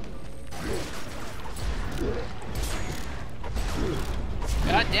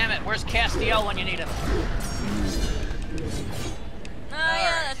 God damn it, where's Castiel when you need him? Oh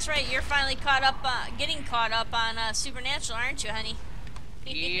yeah, that's right. You're finally caught up, getting caught up on Supernatural, aren't you, honey?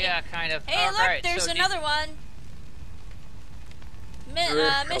 Yeah, kind of. Hey, look, Alright, there's so another one.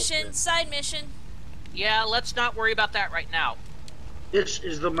 Mission, side mission. Yeah, let's not worry about that right now. This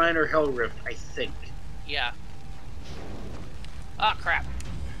is the minor hell rift, I think. Yeah. Oh, crap.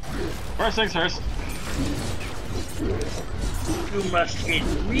 First things first. You must hit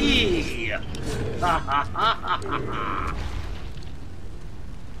me! Ha ha ha ha ha!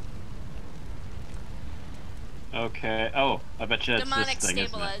 Okay. Oh, I bet you it's Demonic this thing,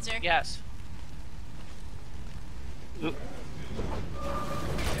 stabilizer. Yes. isn't it? Oop.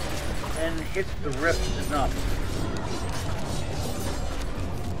 And hit the rift enough.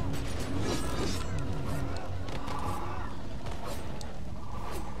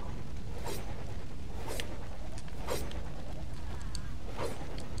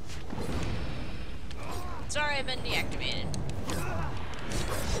 Sorry, I've been deactivated.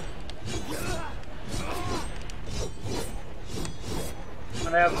 I'm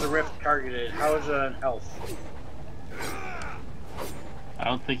gonna have the rift targeted. How is it on health? I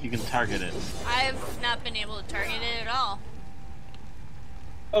don't think you can target it. I've not been able to target it at all.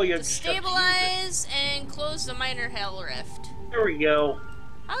 Oh, you have to use Stabilize and close the minor hell rift. it. There we go.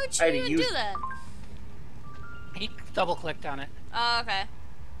 How would I you had to even use do that? He double-clicked on it. Oh, okay.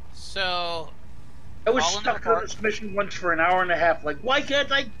 So, I was All in the stuck on park. this mission once for an hour and a half. Like, why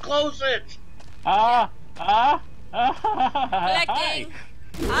can't I close it? Collecting.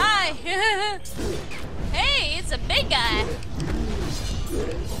 Hi. Hey, it's a big guy.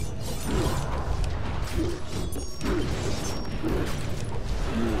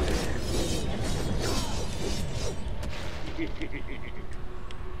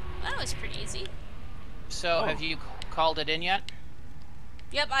 That was pretty easy. So, have you called it in yet?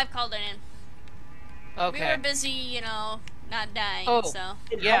 Yep, I've called it in. Okay. We were busy, you know, not dying, so.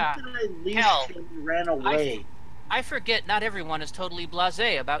 Yeah. How did I leave Hell, till we ran away? I forget not everyone is totally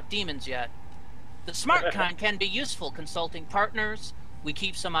blasé about demons yet. The smart kind can be useful consulting partners. We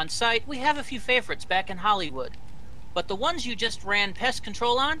keep some on site. We have a few favorites back in Hollywood. But the ones you just ran pest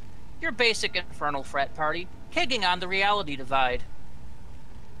control on, your basic infernal frat party, kegging on the reality divide.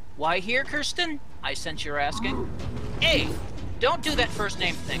 Why here, Kirsten? I sense you're asking. A, don't do that first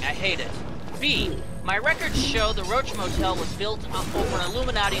name thing. I hate it. B, my records show the Roach Motel was built over an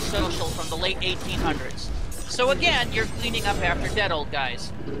Illuminati social from the late 1800s. So again, you're cleaning up after dead old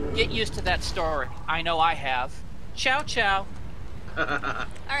guys. Get used to that story. I know I have. Ciao, ciao.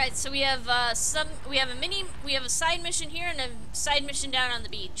 Alright, so we have a side mission here and a side mission down on the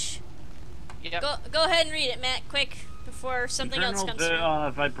beach. Yep. Go ahead and read it, Matt, quick, before something else comes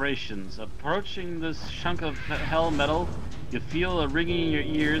through. Vibrations. Approaching this chunk of hell metal, you feel a ringing in your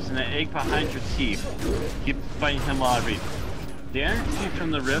ears and an ache behind your teeth. Keep fighting him while I read. The energy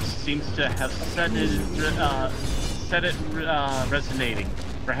from the rifts seems to have set it resonating.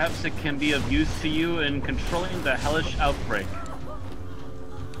 Perhaps it can be of use to you in controlling the hellish outbreak.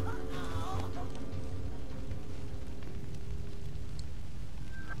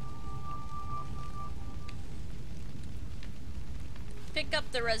 Pick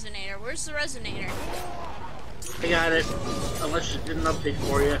up the resonator. Where's the resonator? I got it. Unless it didn't update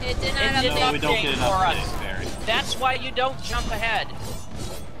for you. It did not didn't update. No, we don't get an for us. update, Barry. That's why you don't jump ahead.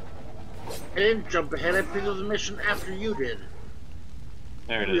 I didn't jump ahead. I picked up the mission after you did.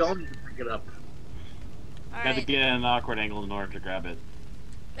 There it We is. all need to pick it up. Got to Alright. get in an awkward angle in order to grab it.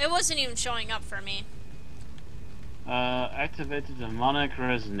 It wasn't even showing up for me. Activated demonic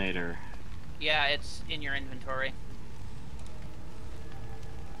resonator. Yeah, it's in your inventory.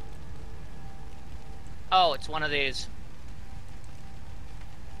 Oh, it's one of these.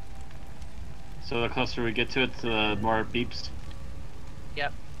 So the closer we get to it, the more it beeps.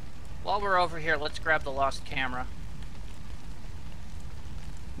 Yep. While we're over here, let's grab the lost camera.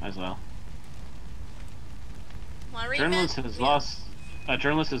 Might as well. Wanna read, Journalist Matt? has Yeah. lost. A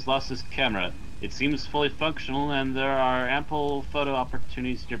journalist has lost his camera. It seems fully functional, and there are ample photo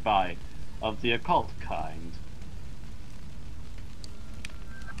opportunities nearby, of the occult kind.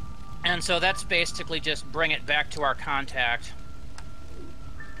 And so that's basically just bring it back to our contact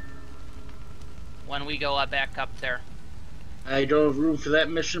when we go back up there. I don't have room for that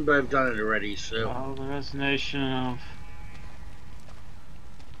mission, but I've done it already, so. Oh, the resonation of.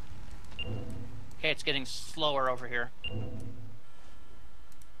 Okay, it's getting slower over here.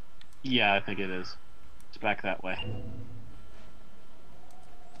 Yeah, I think it is. It's back that way.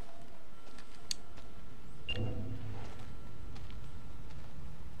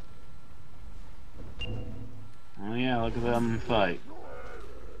 Oh yeah, look at them fight.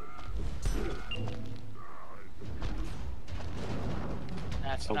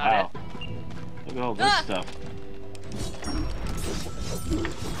 That's Oh not wow. it. Look at all this Ah! stuff.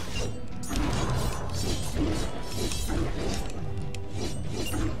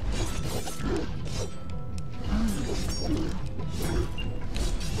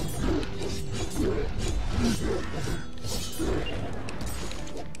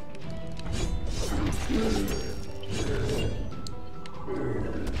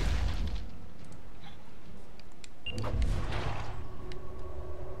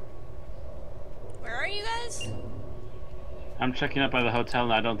 Where are you guys? I'm checking up by the hotel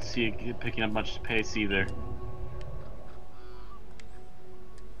and I don't see it picking up much pace either.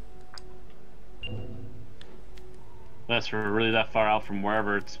 Unless we're really that far out from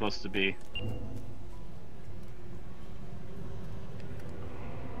wherever it's supposed to be.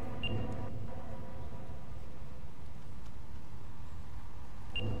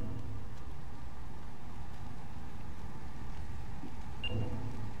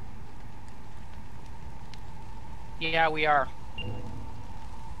 Yeah, we are.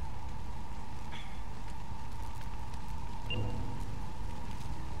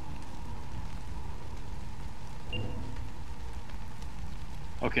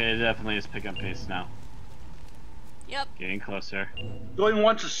 Okay, it definitely is picking up pace now. Yep. Getting closer. Going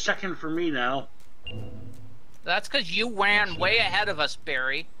once a second for me now. That's because you ran way ahead of us,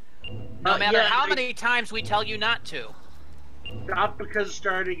 Barry. No matter yeah, how many times we tell you not to. Not because it's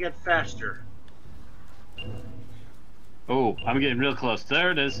starting to get faster. Oh, I'm getting real close.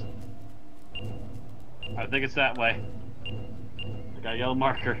 There it is. I think it's that way. I got a yellow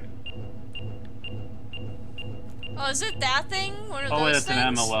marker. Oh, is it that thing? One of Oh wait, those that's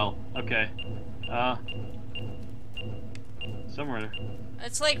an things? ammo well. Okay. Somewhere.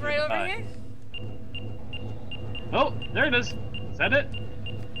 It's like right over Bye. here? Oh, there it is. Is that it?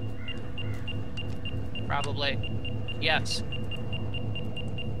 Probably. Yes.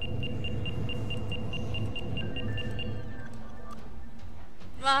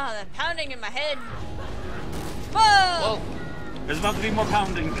 Ah, the pounding in my head. Whoa! Whoa. There's about to be more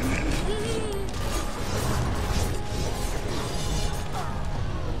pounding.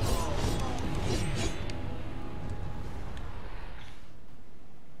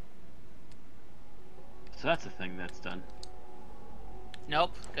 So that's a thing that's done.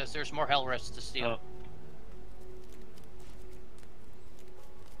 Nope, because there's more hell risks to steal. Oh.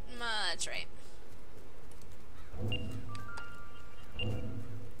 That's right.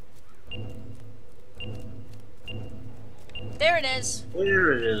 There it is.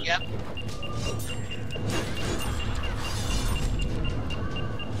 There it is. Yep.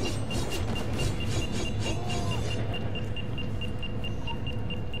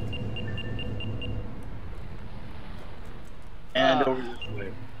 And over this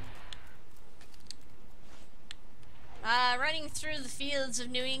way. Running through the fields of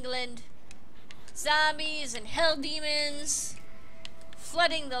New England. Zombies and hell demons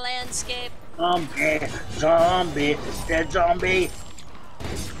flooding the landscape. Zombie, zombie, dead zombie.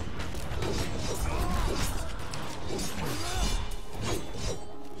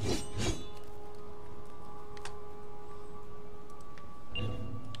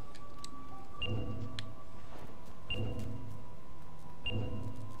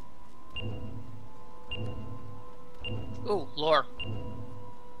 Ooh, lore.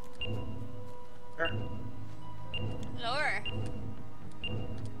 Lore.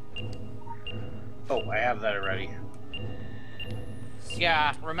 Oh, I have that already.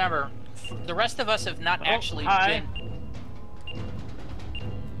 Yeah, remember, the rest of us have not actually hi.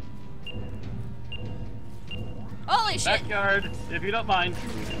 Holy shit! Backyard, if you don't mind.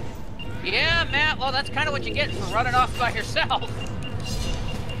 Yeah, Matt, well, that's kind of what you get for running off by yourself.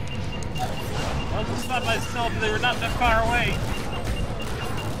 Well, this is not myself, they were not that far away.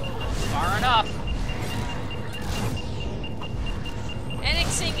 Far enough.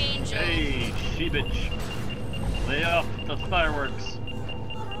 Annexing Angel. Hey, she-bitch. Lay off the fireworks.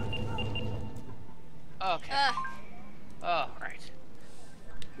 Okay. Oh, right.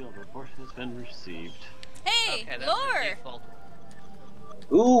 Field report has been received. Hey, Okay, that's lore! the default.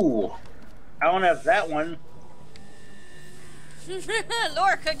 Ooh, I don't have that one.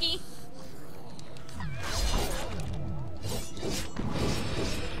 Lore cookie.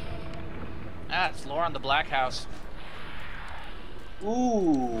 Ah, it's lore on the Black House.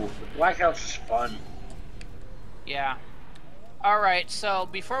 Ooh, the Black House is fun. Yeah. Alright, so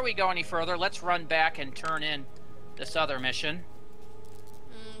before we go any further, let's run back and turn in this other mission.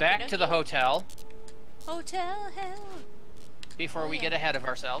 Back to the hotel Hotel hell. before we yeah. get ahead of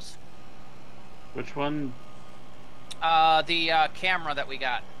ourselves. Which one? The camera that we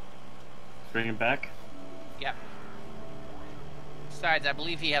got. Bring it back? Yeah. Besides, I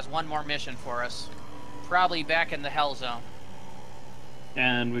believe he has one more mission for us. Probably back in the Hell Zone.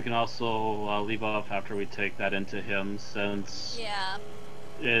 And we can also leave off after we take that into him, since Yeah.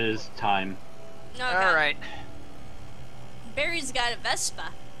 it is time. Okay. Alright. Barry's got a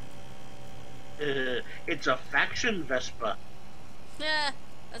Vespa. It's a faction Vespa. Yeah,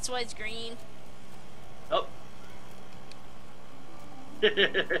 that's why it's green. Oh.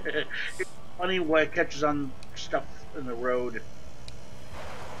 It's funny why it catches on stuff in the road.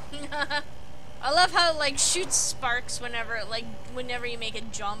 I love how it like shoots sparks whenever you make a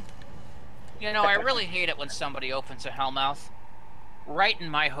jump. You know, I really hate it when somebody opens a Hellmouth. Right in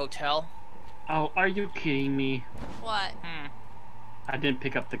my hotel. Oh, are you kidding me? What? I didn't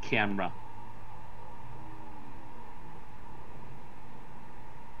pick up the camera.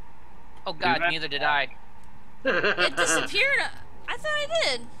 Oh god, neither did I. It disappeared. I thought I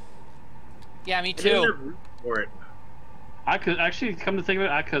did. Yeah, me I didn't too. have room for it. I could actually, come to think of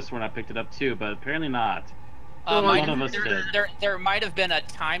it, I cussed when I picked it up too, but apparently not. Might- one of us did. There might have been a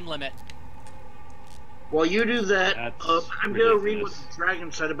time limit. While you do that, That's I'm gonna read what ridiculous. the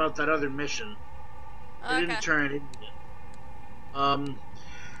dragon said about that other mission. I Okay. didn't turn it in yet.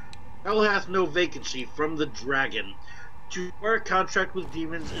 Hell hath no vacancy from the dragon. To square a contract with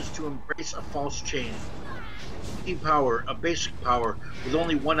demons is to embrace a false chain. Key power, a basic power, with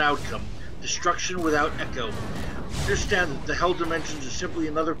only one outcome. Destruction without echo. Understand that the hell dimensions is simply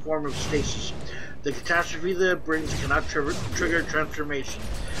another form of stasis. The catastrophe that it brings cannot trigger transformation,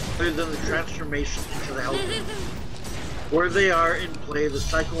 other than the transformation into the hell dimension. Where they are in play, the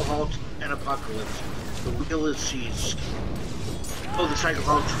cycle halts and apocalypse. The wheel is seized. Oh, the cycle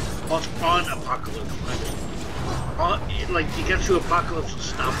halts on apocalypse. Like, he gets to apocalypse and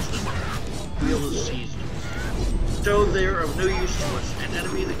stops them. The wheel is seized. though they are of no use to us, an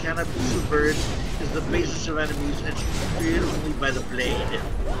enemy that cannot be subverted is the basis of enemies and should be created only by the blade.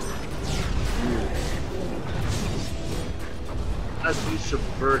 Cannot be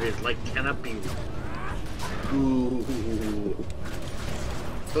subverted, like cannot be. Ooh.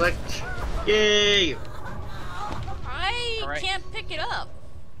 Collect. Yay! I can't pick it up.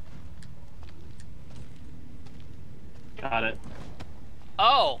 Got it.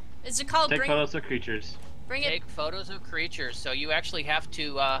 Oh! Is it called Take photos of creatures. Take photos of creatures. So you actually have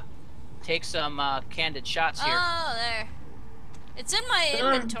to take some candid shots here. Oh, there. It's in my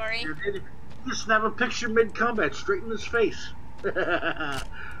inventory. You just snap a picture mid-combat, straight in his face.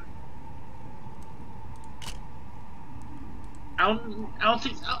 I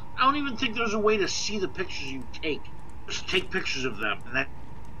don't even think there's a way to see the pictures you take. Just take pictures of them, and that.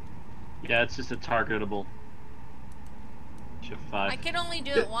 Yeah, it's just a targetable. Shift 5. I can only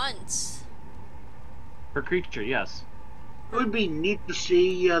do it once. Per creature, yes. It would be neat to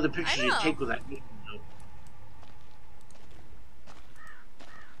see the pictures you take with that.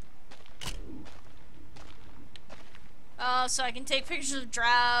 Oh, so I can take pictures of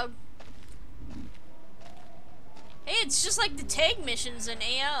Drow. Hey, it's just like the tag missions in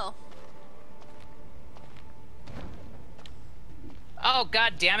AO. Oh,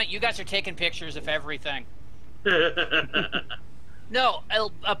 god damn it, you guys are taking pictures of everything. No,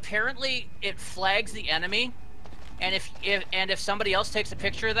 apparently it flags the enemy, and if somebody else takes a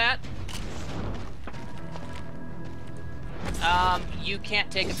picture of that, you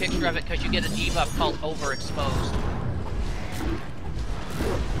can't take a picture of it because you get a debuff called overexposed.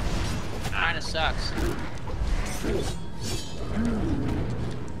 Kinda sucks.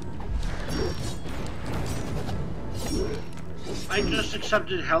 I just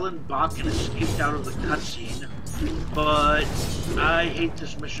accepted Helen Bach and escaped out of the cutscene, but I hate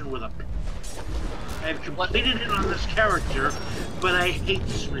this mission with a. I've completed it on this character, but I hate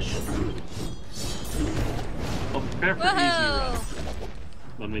this mission. Well, prepare for easy run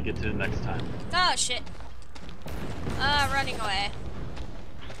when we get to it next time. Oh shit. Running away.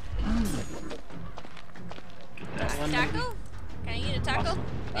 Get that one. Taco? Can I eat a taco? Awesome.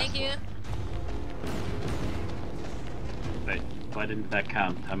 Thank you. Wait, why didn't that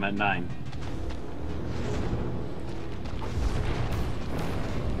count? I'm at 9.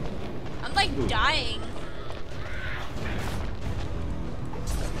 I'm like dying.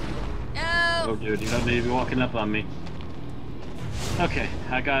 No. Oh dude, you don't need to be walking up on me. Okay,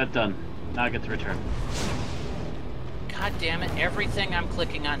 I got it done. Now I get to return. God damn it, everything I'm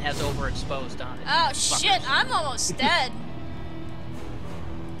clicking on has overexposed on it. Oh Fuckers. shit, I'm almost dead.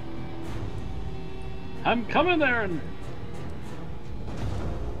 I'm coming, Erin.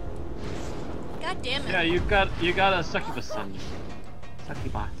 God damn it. Yeah, you got a succubus on you.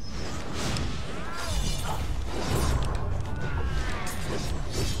 Succubus.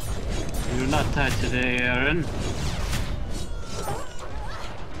 You're not tied today, Erin.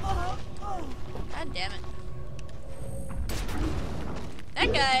 God damn it.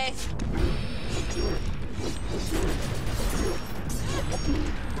 That guy.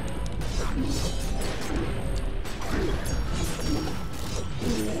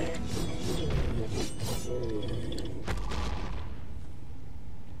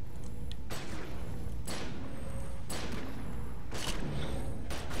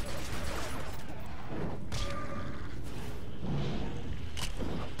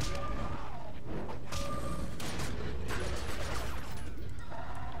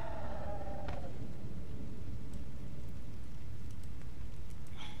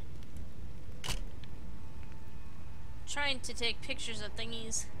 Trying to take pictures of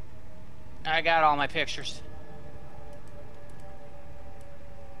thingies. I got all my pictures.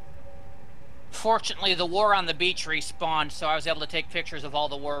 Fortunately, the war on the beach respawned, so I was able to take pictures of all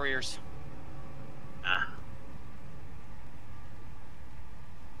the warriors.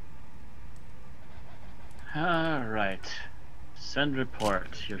 Alright. Send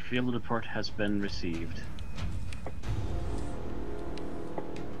report. Your field report has been received.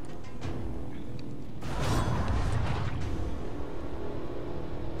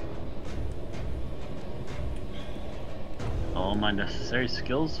 All my necessary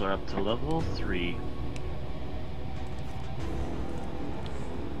skills are up to level 3.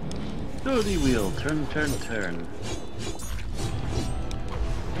 Dirty wheel, turn, turn, turn.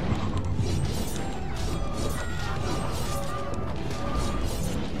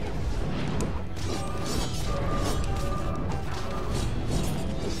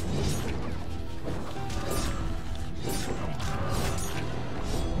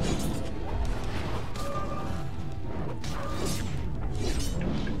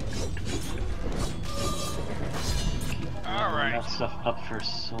 got stuff up for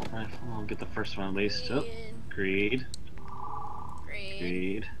assault rifle. I'll get the first one at least. Oh, greed.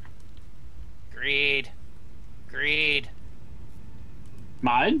 Greed. Greed. Greed.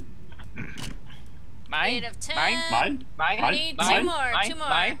 Mine? Mine? 8 of 10. Mine? Mine? I need Mine? two more. Mine? Two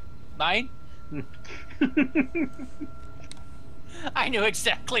more. Mine? I knew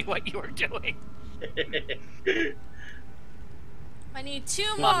exactly what you were doing. I need two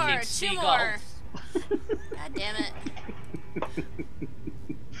Fucking more. Two seagulls. more. God damn it.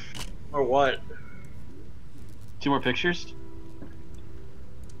 Or what? 2 more pictures?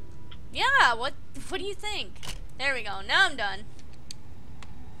 Yeah, what do you think? There we go. Now I'm done.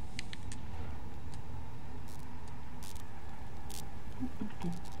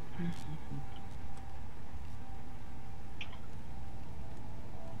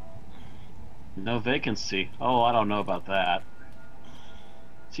 No vacancy. Oh, I don't know about that.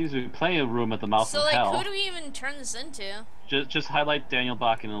 Seems to be plenty of room at the mouth So, of like, hell. who do we even turn this into? Just highlight Daniel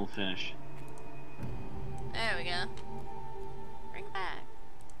Bach and it'll finish. There we go. Bring it back.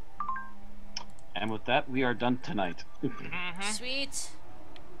 And with that, we are done tonight. Sweet.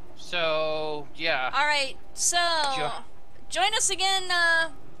 So, yeah. Alright, so Jo- join us again,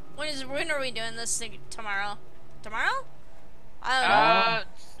 when are we doing this thing tomorrow? Tomorrow? I don't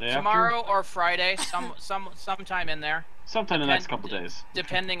know. Day Tomorrow or Friday, sometime in there. Sometime in the next couple days.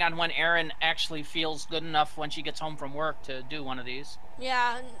 Depending on when Erin actually feels good enough when she gets home from work to do one of these.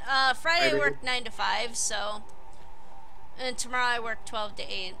 Yeah, Friday I work 9 to 5, so, and tomorrow I work 12 to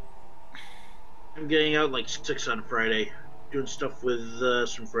 8. I'm getting out like 6 on Friday, doing stuff with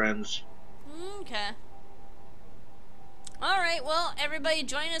some friends. Okay. Alright, well, everybody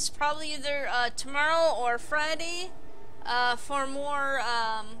join us probably either tomorrow or Friday for more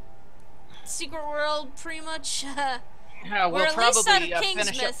Secret World, pretty much. Yeah, we're we'll at least out of probably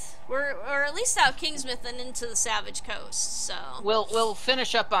finish up. Kingsmouth. We're at least out of Kingsmouth and into the Savage Coast, so. We'll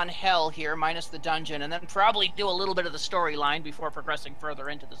finish up on Hell here, minus the dungeon, and then probably do a little bit of the storyline before progressing further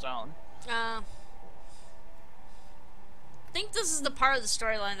into the zone. I think this is the part of the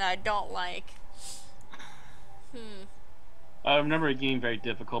storyline that I don't like. I remember it getting very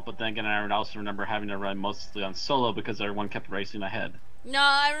difficult, but then again, I also remember having to run mostly on solo because everyone kept racing ahead. No,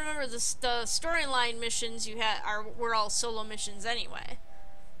 I remember the storyline missions you had were all solo missions anyway.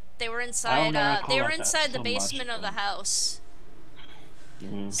 They were inside. They were inside the basement of the house. So,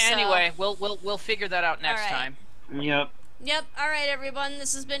 Anyway, we'll figure that out next time. Yep. Yep. All right, everyone.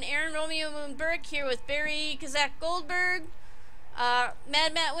 This has been Erin Romeo Moon Burke here with Barry Kazak Goldberg,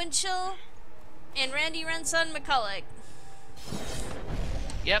 Mad Matt Winchell, and Randy Renson McCulloch.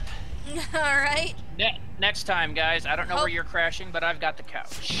 Yep. All right. Next time, guys. I don't know where you're crashing, but I've got the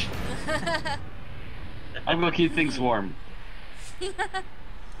couch. I'm gonna keep things warm. All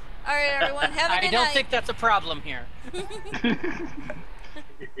right, everyone. Have a good night. I don't think that's a problem here.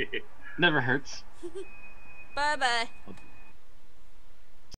 Never hurts. Bye-bye.